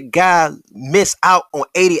how did the guy miss out on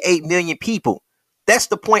 88 million people? That's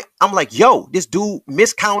the point. I'm like, yo, this dude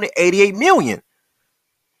miscounted 88 million.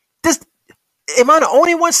 Am I the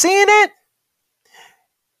only one seeing that?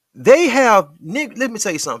 Let me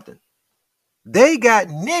tell you something. They got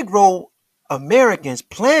Negro Americans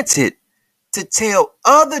planted to tell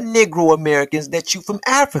other Negro Americans that you from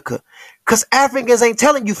Africa. Because Africans ain't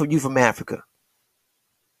telling you from Africa.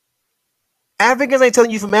 Africans ain't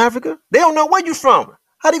telling you from Africa. They don't know where you from.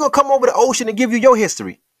 How they gonna come over the ocean and give you your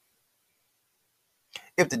history?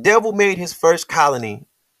 If the devil made his first colony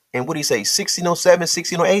in, what do you say, 1607,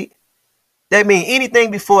 1608? That means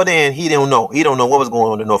anything before then, he don't know. He don't know what was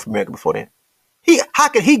going on in North America before then. How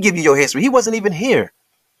could he give you your history? He wasn't even here.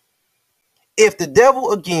 If the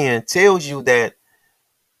devil again tells you that,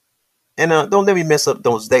 and don't let me mess up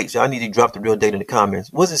those dates. I need to drop the real date in the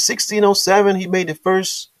comments. Was it 1607? He made the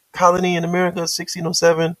first colony in America,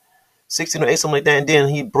 1607, 1608, something like that. And then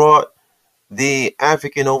he brought the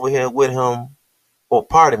African over here with him. Or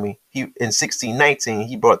pardon me, in 1619,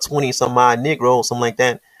 he brought 20 some odd Negroes, something like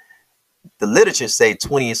that. The literature say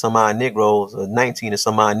 20 some odd Negroes or 19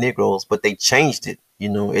 some odd Negroes, but they changed it. You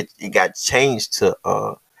know, it got changed to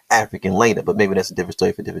African later, but maybe that's a different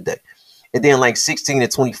story for a different day. And then like 16 to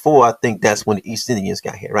 24, I think that's when the East Indians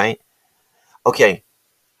got here, right? Okay,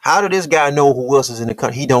 how did this guy know who else is in the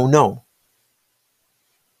country? He don't know.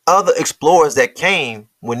 Other explorers that came,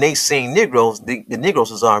 when they seen Negroes, the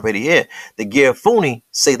Negroes was already here. The Garifuni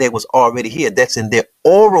say they was already here. That's in their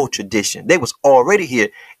oral tradition. They was already here.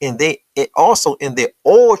 And also in their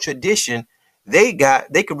oral tradition, they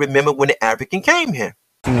could remember when the African came here.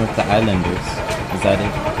 With the islanders, is that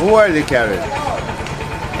it? Who are the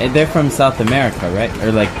Caribs? They're from South America, right?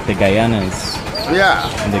 Or like the Guyanas. Yeah.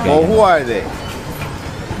 Well, who are they?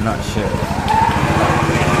 I'm not sure.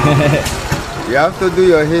 You have to do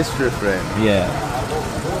your history, friend. Yeah.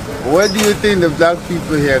 Where do you think the black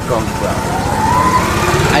people here come from?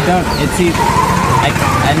 I'm not sure.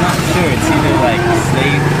 It's either like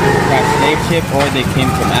slave ship or they came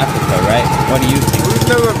from Africa, right? What do you think? We've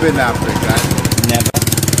never been African. Never.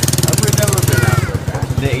 We've never been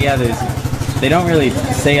African. They don't really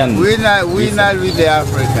say on. We're not really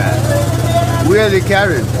Africans. We are the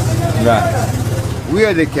Caribs. Right. We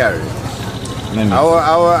are the Caribs.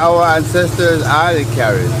 Our ancestors are the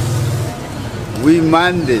Caribs. We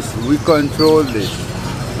man this, we control this,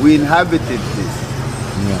 we inhabited this.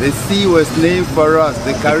 Yeah. The sea was named for us,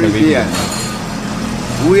 the Caribbean.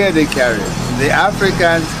 where they carried. The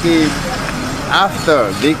Africans came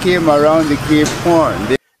after. They came around the Cape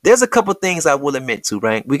Horn. There's a couple things I will admit to,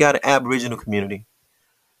 right? We got an Aboriginal community.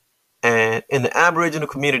 And in the Aboriginal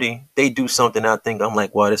community, they do something I think I'm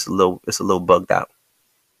like, well, it's a little bugged out.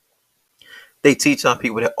 They teach our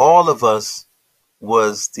people that all of us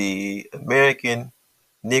was the American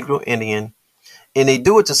Negro Indian, and they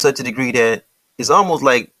do it to such a degree that it's almost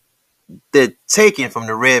like they're taking from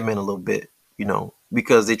the red man a little bit,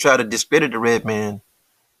 because they try to discredit the red man,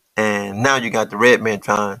 and now you got the red man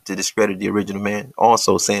trying to discredit the original man,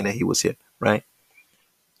 also saying that he was here, right?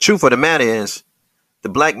 Truth of the matter is, the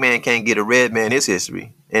black man can't give a red man his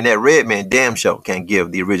history, and that red man damn sure can't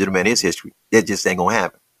give the original man his history. That just ain't gonna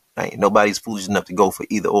happen, right? Nobody's foolish enough to go for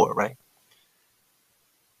either or, right?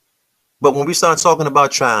 But when we start talking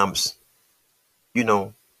about tribes,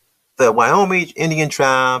 the Wyoming Indian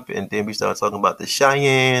tribe, and then we start talking about the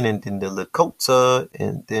Cheyenne, and then the Lakota,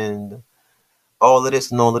 and then all of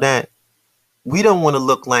this and all of that, we don't want to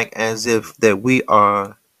look like as if that we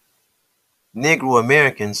are Negro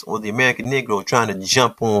Americans or the American Negro trying to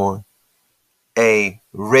jump on a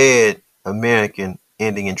red American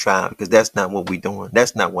Indian tribe, because that's not what we're doing.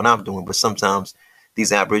 That's not what I'm doing. But sometimes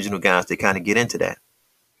these Aboriginal guys, they kind of get into that.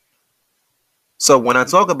 So when I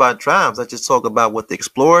talk about tribes, I just talk about what the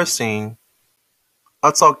explorers seen. I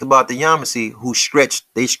talked about the Yamasee, who stretched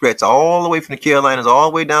all the way from the Carolinas all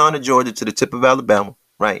the way down to Georgia to the tip of Alabama,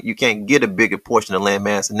 right? You can't get a bigger portion of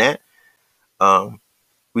landmass than that.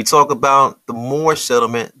 We talk about the Moor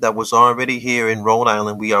settlement that was already here in Rhode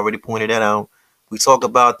Island. We already pointed that out. We talk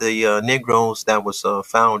about the Negroes that was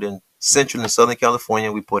found in Central and Southern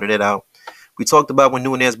California. We pointed it out. We talked about when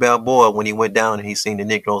Nunez Balboa, when he went down and he seen the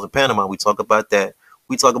Negroes in Panama. We talk about that.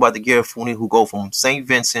 We talk about the Garifuni who go from St.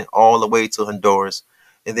 Vincent all the way to Honduras.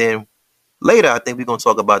 And then later, I think we're going to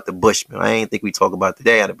talk about the Bushmen. I ain't think we talk about the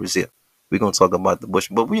day out of Brazil. We're going to talk about the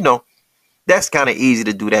Bushmen. But, that's kind of easy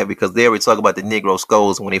to do that because they already talk about the Negro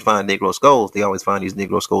skulls. When they find Negro skulls, they always find these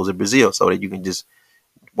Negro skulls in Brazil so that you can just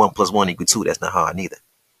 1 + 1 = 2. That's not hard neither.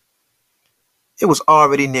 It was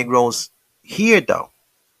already Negroes here, though.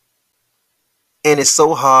 And it's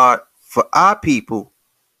so hard for our people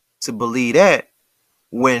to believe that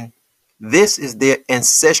when this is their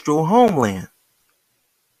ancestral homeland.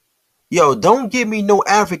 Yo, don't give me no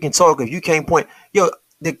African talk if you can't point. Yo,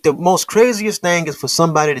 the most craziest thing is for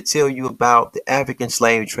somebody to tell you about the African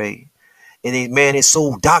slave trade. And man, it's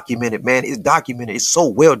so documented, man. It's documented. It's so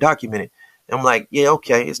well documented. And I'm like, yeah,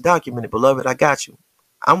 okay, it's documented, beloved. I got you.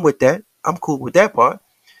 I'm with that. I'm cool with that part.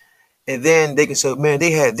 And then they can say, man,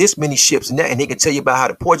 they had this many ships and that, and they can tell you about how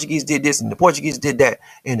the Portuguese did this and the Portuguese did that,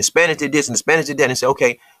 and the Spanish did this and the Spanish did that, and say,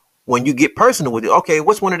 okay, when you get personal with it, okay,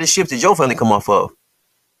 what's one of the ships that your family come off of?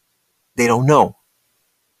 They don't know.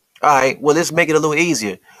 All right, well, let's make it a little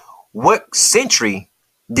easier. What century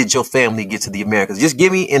did your family get to the Americas? Just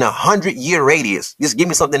give me in 100-year radius. Just give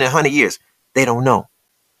me something in 100 years. They don't know.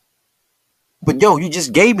 But yo, you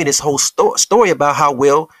just gave me this whole story about how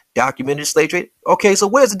well documented slave trade. Okay, so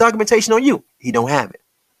where's the documentation on you? He don't have it.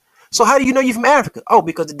 So how do you know you're from Africa? Oh,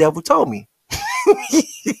 because the devil told me.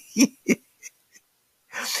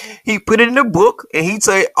 He put it in the book and he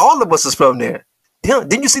said all of us is from there.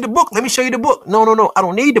 Didn't you see the book? Let me show you the book. No. I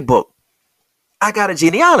don't need the book. I got a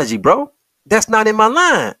genealogy, bro. That's not in my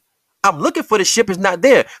line. I'm looking for the ship. It's not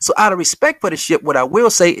there. So out of respect for the ship, what I will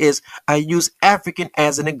say is I use African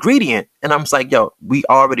as an ingredient. And I'm just like, yo, we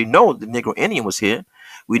already know the Negro Indian was here.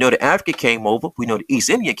 We know the African came over. We know the East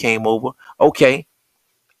Indian came over. Okay.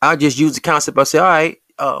 I'll just use the concept. I say, all right,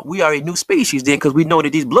 we are a new species then because we know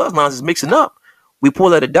that these bloodlines is mixing up. We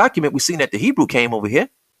pull out a document. We seen that the Hebrew came over here.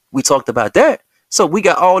 We talked about that. So we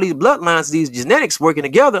got all these bloodlines, these genetics working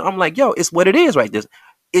together. I'm like, yo, it's what it is right there.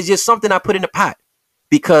 It's just something I put in the pot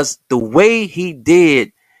because the way he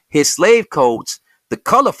did his slave codes, the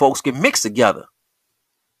color folks can mix together.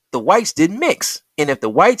 The whites didn't mix. And if the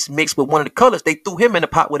whites mixed with one of the colors, they threw him in the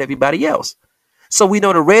pot with everybody else. So we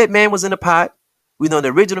know the red man was in the pot. We know the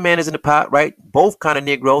original man is in the pot, right? Both kind of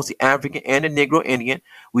Negroes, the African and the Negro Indian.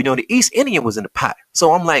 We know the East Indian was in the pot.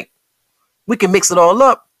 So I'm like, we can mix it all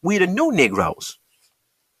up. We the new Negroes.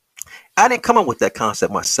 I didn't come up with that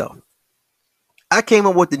concept myself. I came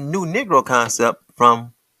up with the new Negro concept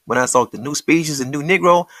from when I saw the new species and new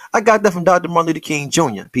Negro. I got that from Dr. Martin Luther King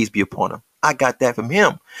Jr., peace be upon him. I got that from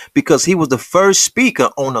him because he was the first speaker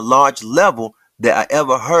on a large level that I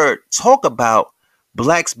ever heard talk about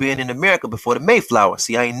blacks being in America before the Mayflower.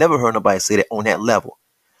 See, I ain't never heard nobody say that on that level.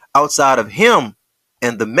 Outside of him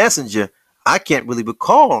and the messenger, I can't really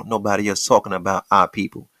recall nobody else talking about our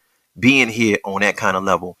people being here on that kind of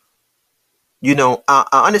level. You know, I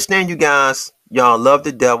understand you guys Y'all love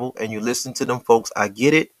the devil and you listen to them folks. I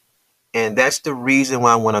get it. And that's the reason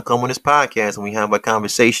why when I come on this podcast and we have a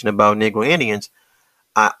conversation about Negro Indians,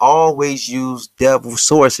 I always use devil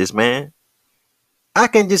sources, man. I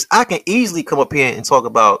can easily come up here and talk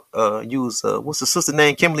about use what's the sister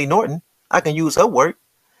name, Kimberly Norton. I can use her work.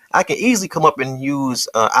 I can easily come up and use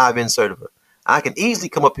Ivan Sertiva. I can easily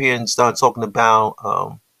come up here and start talking about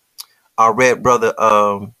our red brother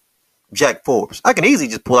Jack Forbes. I can easily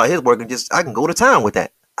just pull out his work and I can go to town with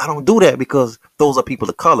that. I don't do that because those are people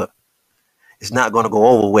of color. It's not going to go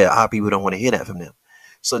over well. Our people don't want to hear that from them.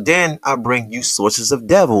 So then I bring you sources of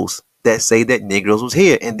devils that say that Negroes was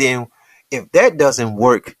here. And then if that doesn't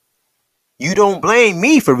work, you don't blame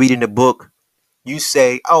me for reading the book. You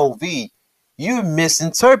say, oh, V, you're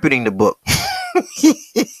misinterpreting the book.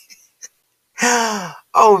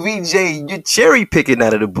 Oh, VJ, you're cherry picking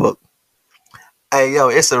out of the book. Hey, yo,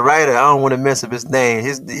 it's a writer. I don't want to mess up his name.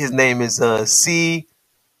 His name is C.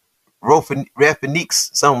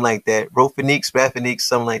 Rafinix, something like that. Rafinix,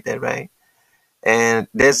 something like that, right? And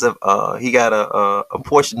there's he got a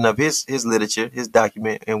portion of his literature, his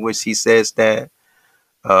document, in which he says that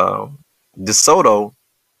DeSoto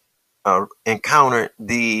encountered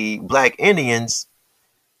the Black Indians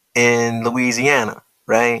in Louisiana,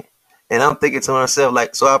 right? And I'm thinking to myself,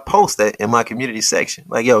 like, so I post that in my community section,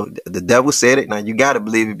 like, yo, the devil said it. Now you got to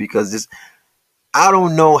believe it because I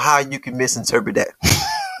don't know how you can misinterpret that.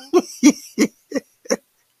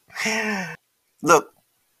 Look,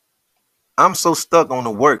 I'm so stuck on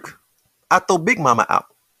the work. I throw Big Mama out.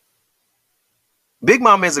 Big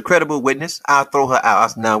Mama is a credible witness. I'll throw her out. I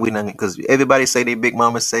said, nah, we're not, because everybody say they Big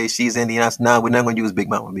Mama say she's Indian. I said, nah, we're not going to use Big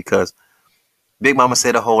Mama because Big Mama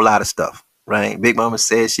said a whole lot of stuff, right? Big Mama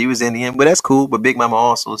said she was Indian, but that's cool. But Big Mama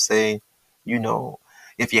also say, you know,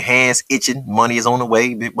 if your hand's itching, money is on the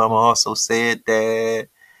way. Big Mama also said that,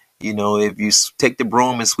 you know, if you take the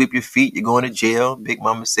broom and sweep your feet, you're going to jail. Big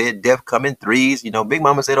Mama said death come in threes. You know, Big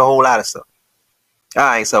Mama said a whole lot of stuff. All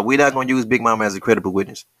right, so we're not going to use Big Mama as a credible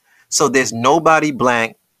witness. So there's nobody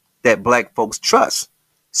Black that Black folks trust.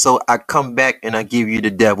 So I come back and I give you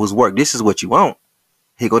the devil's work. This is what you want.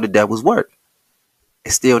 Here go the devil's work.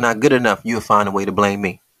 It's still not good enough. You'll find a way to blame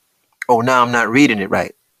me. Oh, now I'm not reading it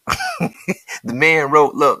right. The man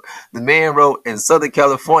wrote in Southern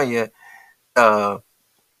California,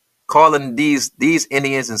 calling these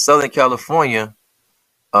Indians in Southern California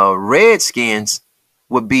Redskins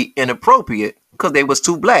would be inappropriate because they was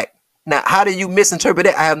too Black. Now, how do you misinterpret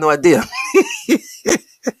that? I have no idea.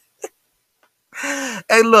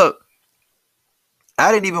 Hey, look,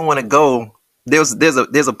 I didn't even want to go. There's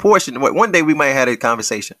a portion. One day we might have a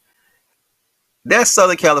conversation. That's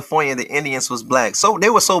Southern California. The Indians was Black. So they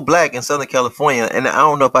were so Black in Southern California. And I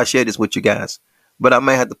don't know if I shared this with you guys, but I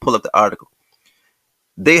might have to pull up the article.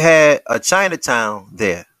 They had a Chinatown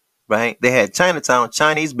there, right? They had Chinatown,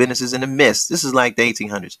 Chinese businesses in the midst. This is like the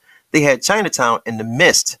 1800s. They had Chinatown in the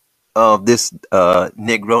midst of this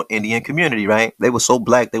Negro Indian community, right? They were so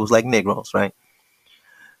Black, they was like Negroes, right?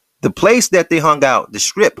 The place that they hung out, the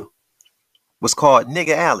strip, was called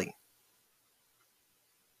Nigger Alley.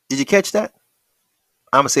 Did you catch that?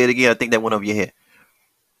 I'm going to say it again. I think that went over your head.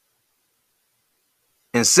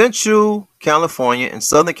 In Central California and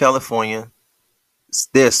Southern California,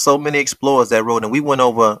 there's so many explorers that wrote, and we went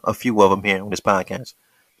over a few of them here on this podcast,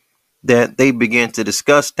 that they began to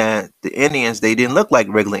discuss that the Indians, they didn't look like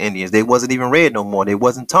regular Indians. They wasn't even red no more. They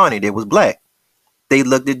wasn't tawny. They was Black. They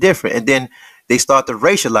looked different. And then they start to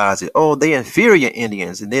racialize it. Oh, they inferior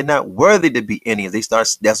Indians and they're not worthy to be Indians.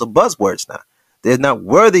 That's a buzzwords now. They're not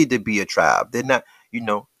worthy to be a tribe. They're not,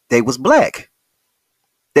 they was Black.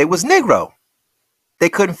 They was Negro. They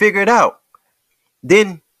couldn't figure it out.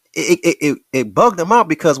 Then it bugged them out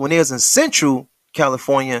because when they was in Central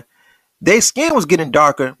California, their skin was getting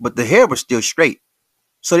darker, but the hair was still straight.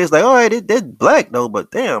 So they was like, all right, they're Black though,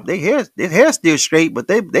 but damn, their hair's still straight, but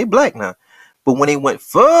they Black now. But when they went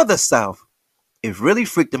further south, it really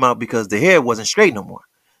freaked them out because the hair wasn't straight no more.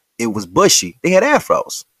 It was bushy. They had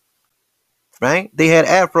afros, right? They had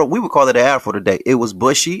afro. We would call it an afro today. It was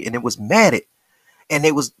bushy and it was matted. And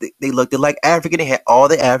they looked like African. They had all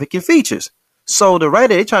the African features. So the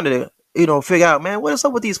writer, they trying to, figure out, man, what is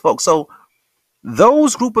up with these folks? So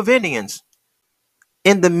those group of Indians,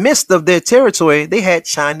 in the midst of their territory, they had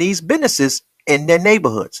Chinese businesses in their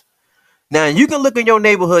neighborhoods. Now, you can look in your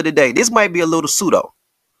neighborhood today. This might be a little pseudo,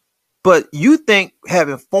 but you think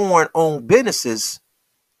having foreign-owned businesses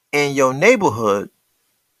in your neighborhood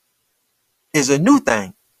is a new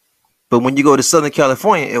thing. But when you go to Southern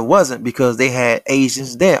California, it wasn't, because they had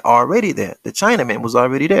Asians there already there. The Chinaman was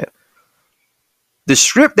already there. The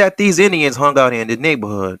strip that these Indians hung out in, the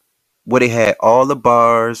neighborhood, where they had all the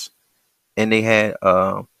bars, and they had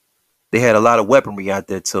a lot of weaponry out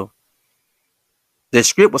there too. The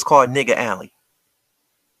script was called Nigger Alley.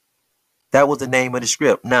 That was the name of the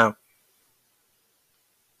script. Now,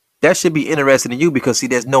 that should be interesting to you because see,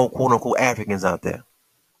 there's no quote unquote Africans out there.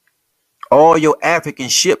 All your African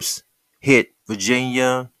ships hit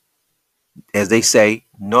Virginia, as they say,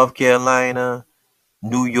 North Carolina,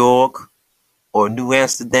 New York, or New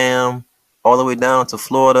Amsterdam, all the way down to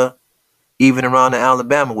Florida, even around to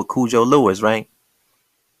Alabama with Cujo Lewis, right?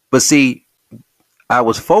 But see, I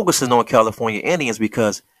was focusing on California Indians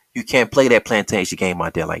because you can't play that plantation game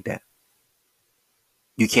out there like that.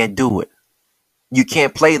 You can't do it. You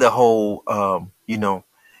can't play the whole,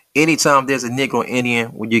 anytime there's a Negro Indian,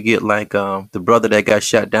 when you get like the brother that got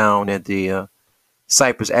shot down at the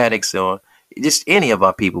Cypress Addicts, or just any of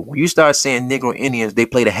our people, when you start saying Negro Indians, they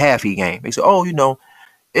play the halfie game. They say, oh,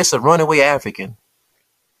 it's a runaway African,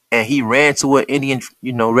 and he ran to an Indian,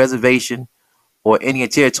 reservation or Indian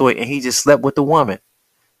territory, and he just slept with the woman.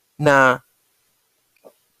 Now,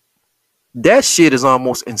 that shit is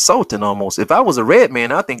almost insulting. Almost, if I was a red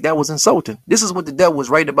man, I think that was insulting. This is what the devil was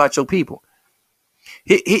writing about your people.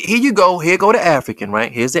 Here you go. Here go the African,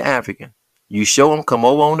 right? Here's the African. You show him come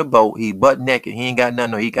over on the boat. He butt naked. He ain't got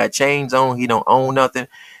nothing. He got chains on. He don't own nothing.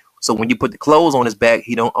 So when you put the clothes on his back,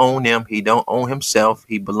 he don't own them. He don't own himself.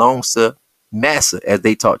 He belongs to Massa, as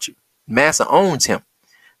they taught you. Massa owns him.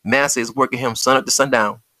 Massa is working him sun up to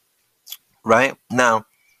sundown. Right? Now,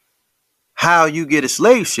 how you get a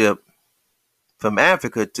slave ship from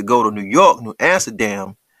Africa to go to New York, New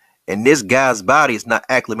Amsterdam, and this guy's body is not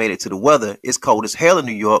acclimated to the weather. It's cold as hell in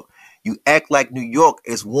New York. You act like New York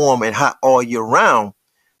is warm and hot all year round,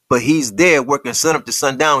 but he's there working sun up to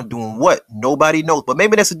sundown doing what? Nobody knows. But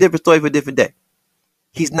maybe that's a different story for a different day.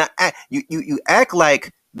 He's not. You act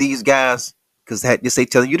like these guys, because just say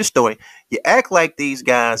telling you the story. You act like these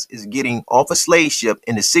guys is getting off a slave ship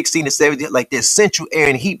in the 16 to 17, like there's central air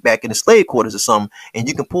and heat back in the slave quarters or something, and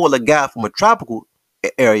you can pull a guy from a tropical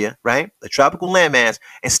area, right, a tropical landmass,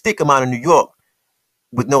 and stick him out of New York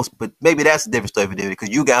with no. But maybe that's a different story for David,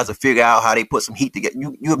 because you guys will figure out how they put some heat together.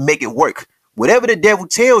 You make it work. Whatever the devil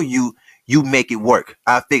tell you, you make it work.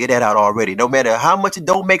 I figured that out already. No matter how much it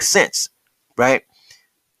don't make sense, right?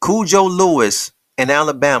 Cujo Lewis in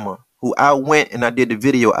Alabama, who I went and I did the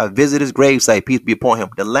video. I visited his gravesite. Peace be upon him.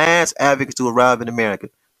 The last African to arrive in America,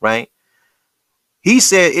 right? He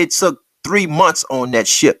said it took 3 months on that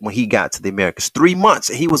ship when he got to the Americas. 3 months.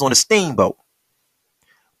 And he was on a steamboat.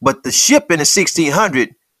 But the ship in the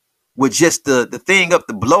 1600 with just the thing up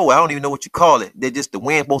to blow, I don't even know what you call it. They're just the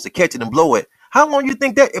wind supposed to catch it and blow it. How long you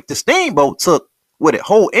think that, if the steamboat took with it,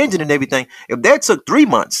 whole engine and everything, if that took 3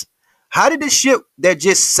 months, how did the ship that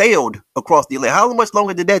just sailed across the Atlantic, how much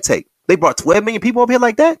longer did that take? They brought 12 million people over here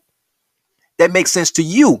like that? That makes sense to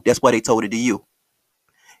you. That's why they told it to you.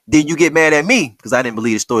 Then you get mad at me because I didn't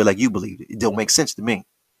believe the story like you believed it. It don't make sense to me.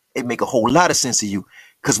 It make a whole lot of sense to you,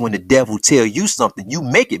 because when the devil tell you something, you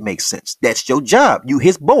make it make sense. That's your job. You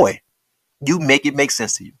his boy. You make it make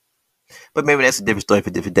sense to you. But maybe that's a different story for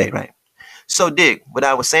a different day, right? So, Dig, what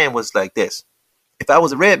I was saying was like this. If I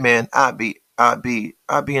was a red man, I'd be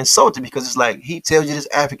insulted, because it's like he tells you this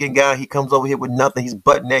African guy, he comes over here with nothing, he's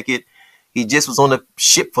butt naked. He just was on the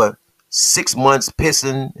ship for 6 months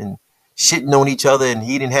pissing and shitting on each other, and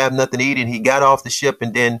he didn't have nothing to eat, and he got off the ship,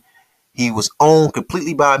 and then he was owned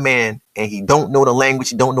completely by a man, and he don't know the language,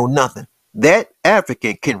 he don't know nothing. That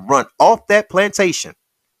African can run off that plantation,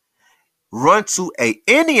 run to a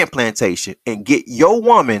Indian plantation, and get your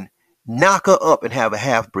woman, knock her up, and have a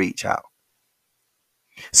half-breed child.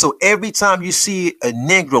 So every time you see a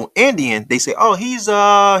Negro Indian, they say, "Oh, he's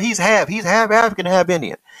half African, half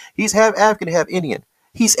Indian. He's half African, half Indian.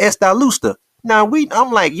 He's Estalusta." Now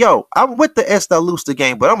I'm like, yo, I'm with the Estalusta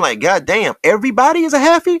game, but I'm like, God damn, everybody is a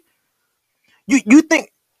halfie. You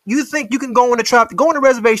think you can go on the tribe, go on the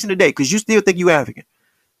reservation today because you still think you African.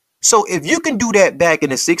 So if you can do that back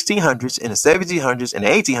in the 1600s, in the 1700s, and the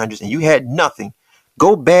 1800s, and you had nothing,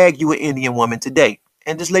 go bag you an Indian woman today,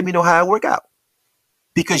 and just let me know how it work out.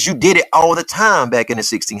 Because you did it all the time back in the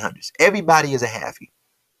 1600s. Everybody is a halfie.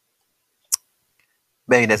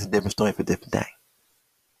 Maybe that's a different story for a different day.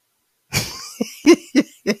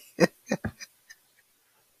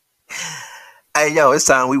 Hey, yo, it's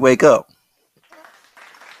time we wake up.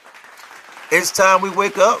 It's time we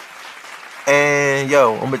wake up. And,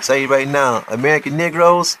 yo, I'm going to tell you right now, American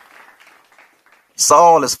Negroes,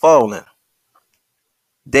 Saul is falling.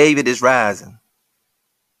 David is rising.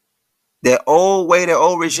 That old way, that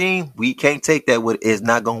old regime, we can't take that with it. It's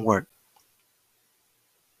not going to work.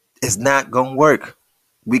 It's not going to work.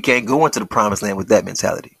 We can't go into the promised land with that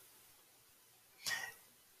mentality.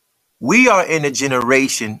 We are in a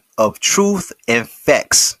generation of truth and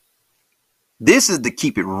facts. This is the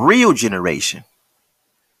keep it real generation.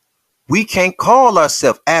 We can't call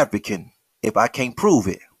ourselves African if I can't prove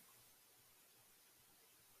it.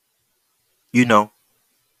 You know,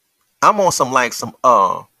 I'm on some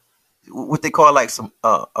what they call like some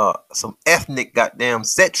ethnic goddamn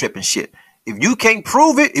set tripping shit. If you can't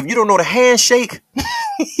prove it, if you don't know the handshake,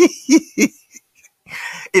 if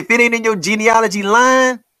it ain't in your genealogy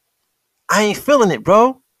line, I ain't feeling it,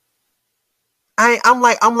 bro. I'm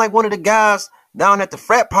like one of the guys down at the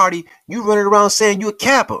frat party. You running around saying you a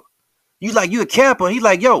Kappa. You a Kappa. He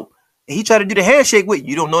like, yo. And he tried to do the handshake with you.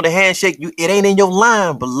 You don't know the handshake. It ain't in your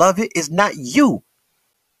line, beloved. It's not you.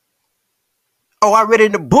 Oh, I read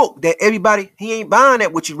in the book that everybody, he ain't buying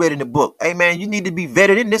that what you read in the book. Hey, man, you need to be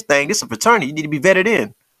vetted in this thing. This is a fraternity. You need to be vetted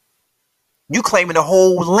in. You claiming the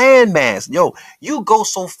whole landmass. Yo, you go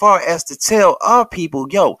so far as to tell our people,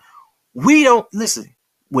 yo, we don't, listen,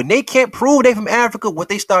 when they can't prove they from Africa, what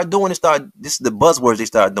they start doing is this is the buzzwords they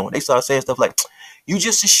start doing. They start saying stuff like, you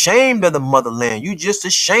just ashamed of the motherland. You just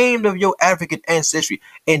ashamed of your African ancestry.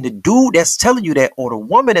 And the dude that's telling you that, or the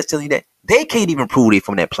woman that's telling you that, they can't even prove they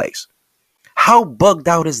from that place. How bugged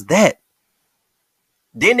out is that?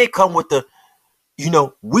 Then they come with the,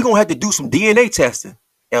 we're going to have to do some DNA testing.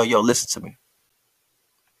 Yo, listen to me.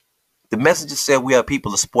 The message said we are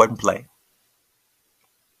people of sport and play.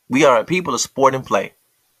 We are a people of sport and play.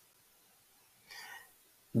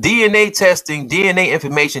 DNA testing, DNA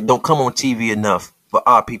information don't come on TV enough for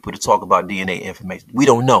our people to talk about DNA information. We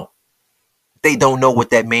don't know. They don't know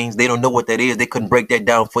what that means. They don't know what that is. They couldn't break that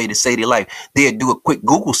down for you to save their life. They'd do a quick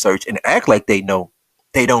Google search and act like they know.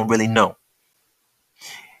 They don't really know.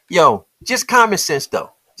 Yo, just common sense,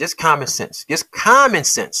 though. Just common sense. Just common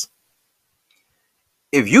sense.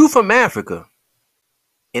 If you from Africa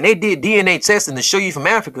and they did DNA testing to show you from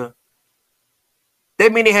Africa,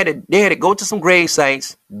 that means they had to go to some grave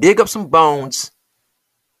sites, dig up some bones,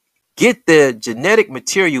 get the genetic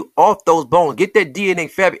material off those bones, get that DNA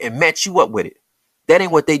fabric and match you up with it. That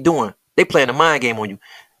ain't what they doing. They playing a mind game on you.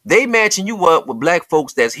 They matching you up with black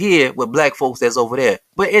folks that's here with black folks that's over there.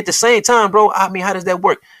 But at the same time, bro, I mean, how does that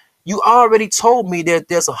work? You already told me that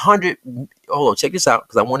there's 100. Hold on, check this out,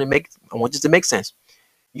 because I want this to make sense.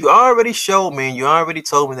 You already showed me, and you already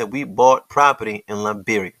told me that we bought property in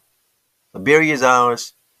Liberia. Liberia is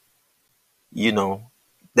ours.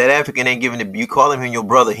 That African ain't giving it. You call him your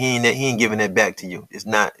brother. He ain't giving it back to you. It's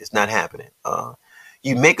not happening.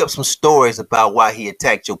 You make up some stories about why he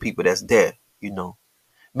attacked your people that's dead.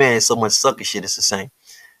 Man, so much sucker shit. It's the same.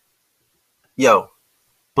 Yo,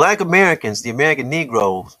 Black Americans, the American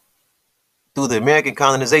Negroes, through the American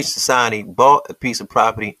Colonization Society, bought a piece of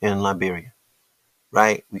property in Liberia.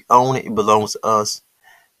 Right? We own it. It belongs to us.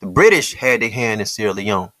 The British had their hand in Sierra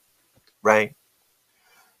Leone. Right?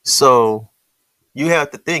 So you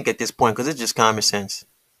have to think at this point, because it's just common sense.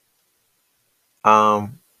 The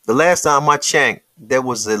last time I checked, there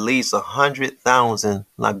was at least 100,000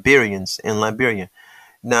 Liberians in Liberia.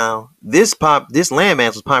 Now, this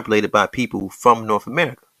landmass was populated by people from North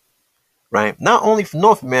America, right? Not only from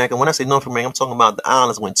North America. When I say North America, I'm talking about the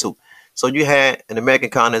islands went too. So you had an American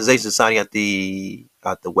Colonization Society at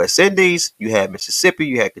the West Indies. You had Mississippi.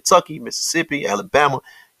 You had Kentucky, Mississippi, Alabama.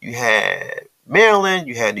 You had Maryland.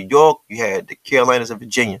 You had New York. You had the Carolinas and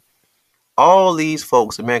Virginia. All these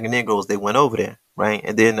folks, American Negroes, they went over there, right?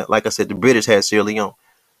 And then, like I said, the British had Sierra Leone.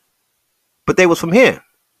 But they was from here.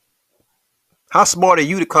 How smart are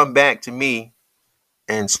you to come back to me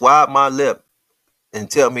and swab my lip and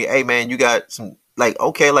tell me, hey, man, you got some,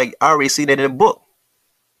 okay, I already seen that in the book.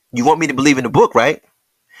 You want me to believe in the book, right?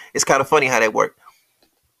 It's kind of funny how that works.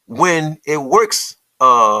 When it works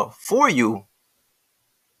for you,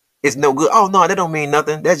 it's no good. Oh, no, that don't mean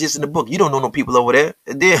nothing. That's just in the book. You don't know no people over there.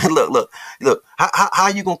 And then, look. How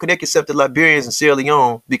you going to connect yourself to Liberians and Sierra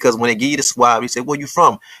Leone? Because when they give you the swab, you say, where you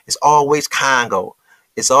from? It's always Congo.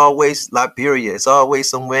 It's always Liberia. It's always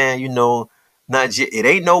somewhere, Nigeria. It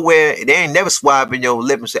ain't nowhere. They ain't never swabbing your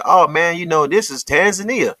lip and say, oh, man, this is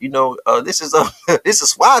Tanzania. This is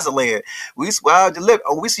Swaziland. We swab the lip.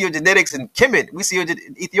 Oh, we see your genetics in Kemet. We see your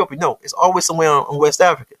in Ethiopia. No, it's always somewhere in West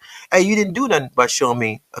Africa. Hey, you didn't do nothing by showing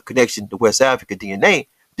me a connection to West Africa DNA,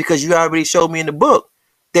 because you already showed me in the book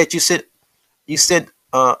that you sent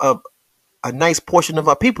a nice portion of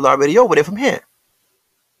our people already over there from here.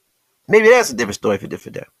 Maybe that's a different story for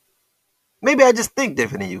different day. Maybe I just think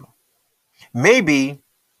different than you. Maybe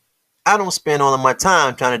I don't spend all of my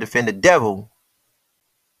time trying to defend the devil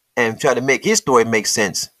and try to make his story make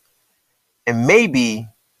sense. And maybe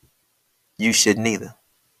you shouldn't either.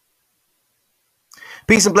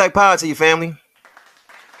 Peace and black power to you, family.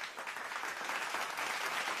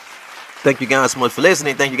 Thank you guys so much for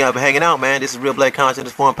listening. Thank you guys for hanging out, man. This is Real Black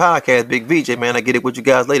Consciousness Forum Podcast. Big VJ, man. I get it with you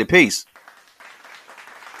guys later. Peace.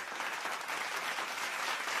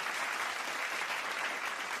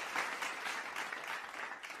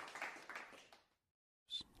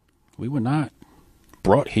 We were not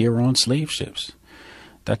brought here on slave ships.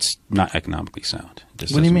 That's not economically sound. It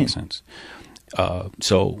just What do you doesn't mean? make sense.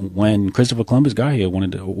 So when Christopher Columbus got here,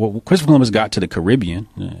 Christopher Columbus got to the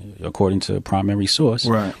Caribbean, according to a primary source,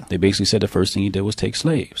 Right. they basically said the first thing he did was take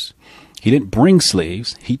slaves. He didn't bring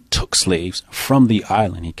slaves. He took slaves from the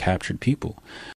island. He captured people.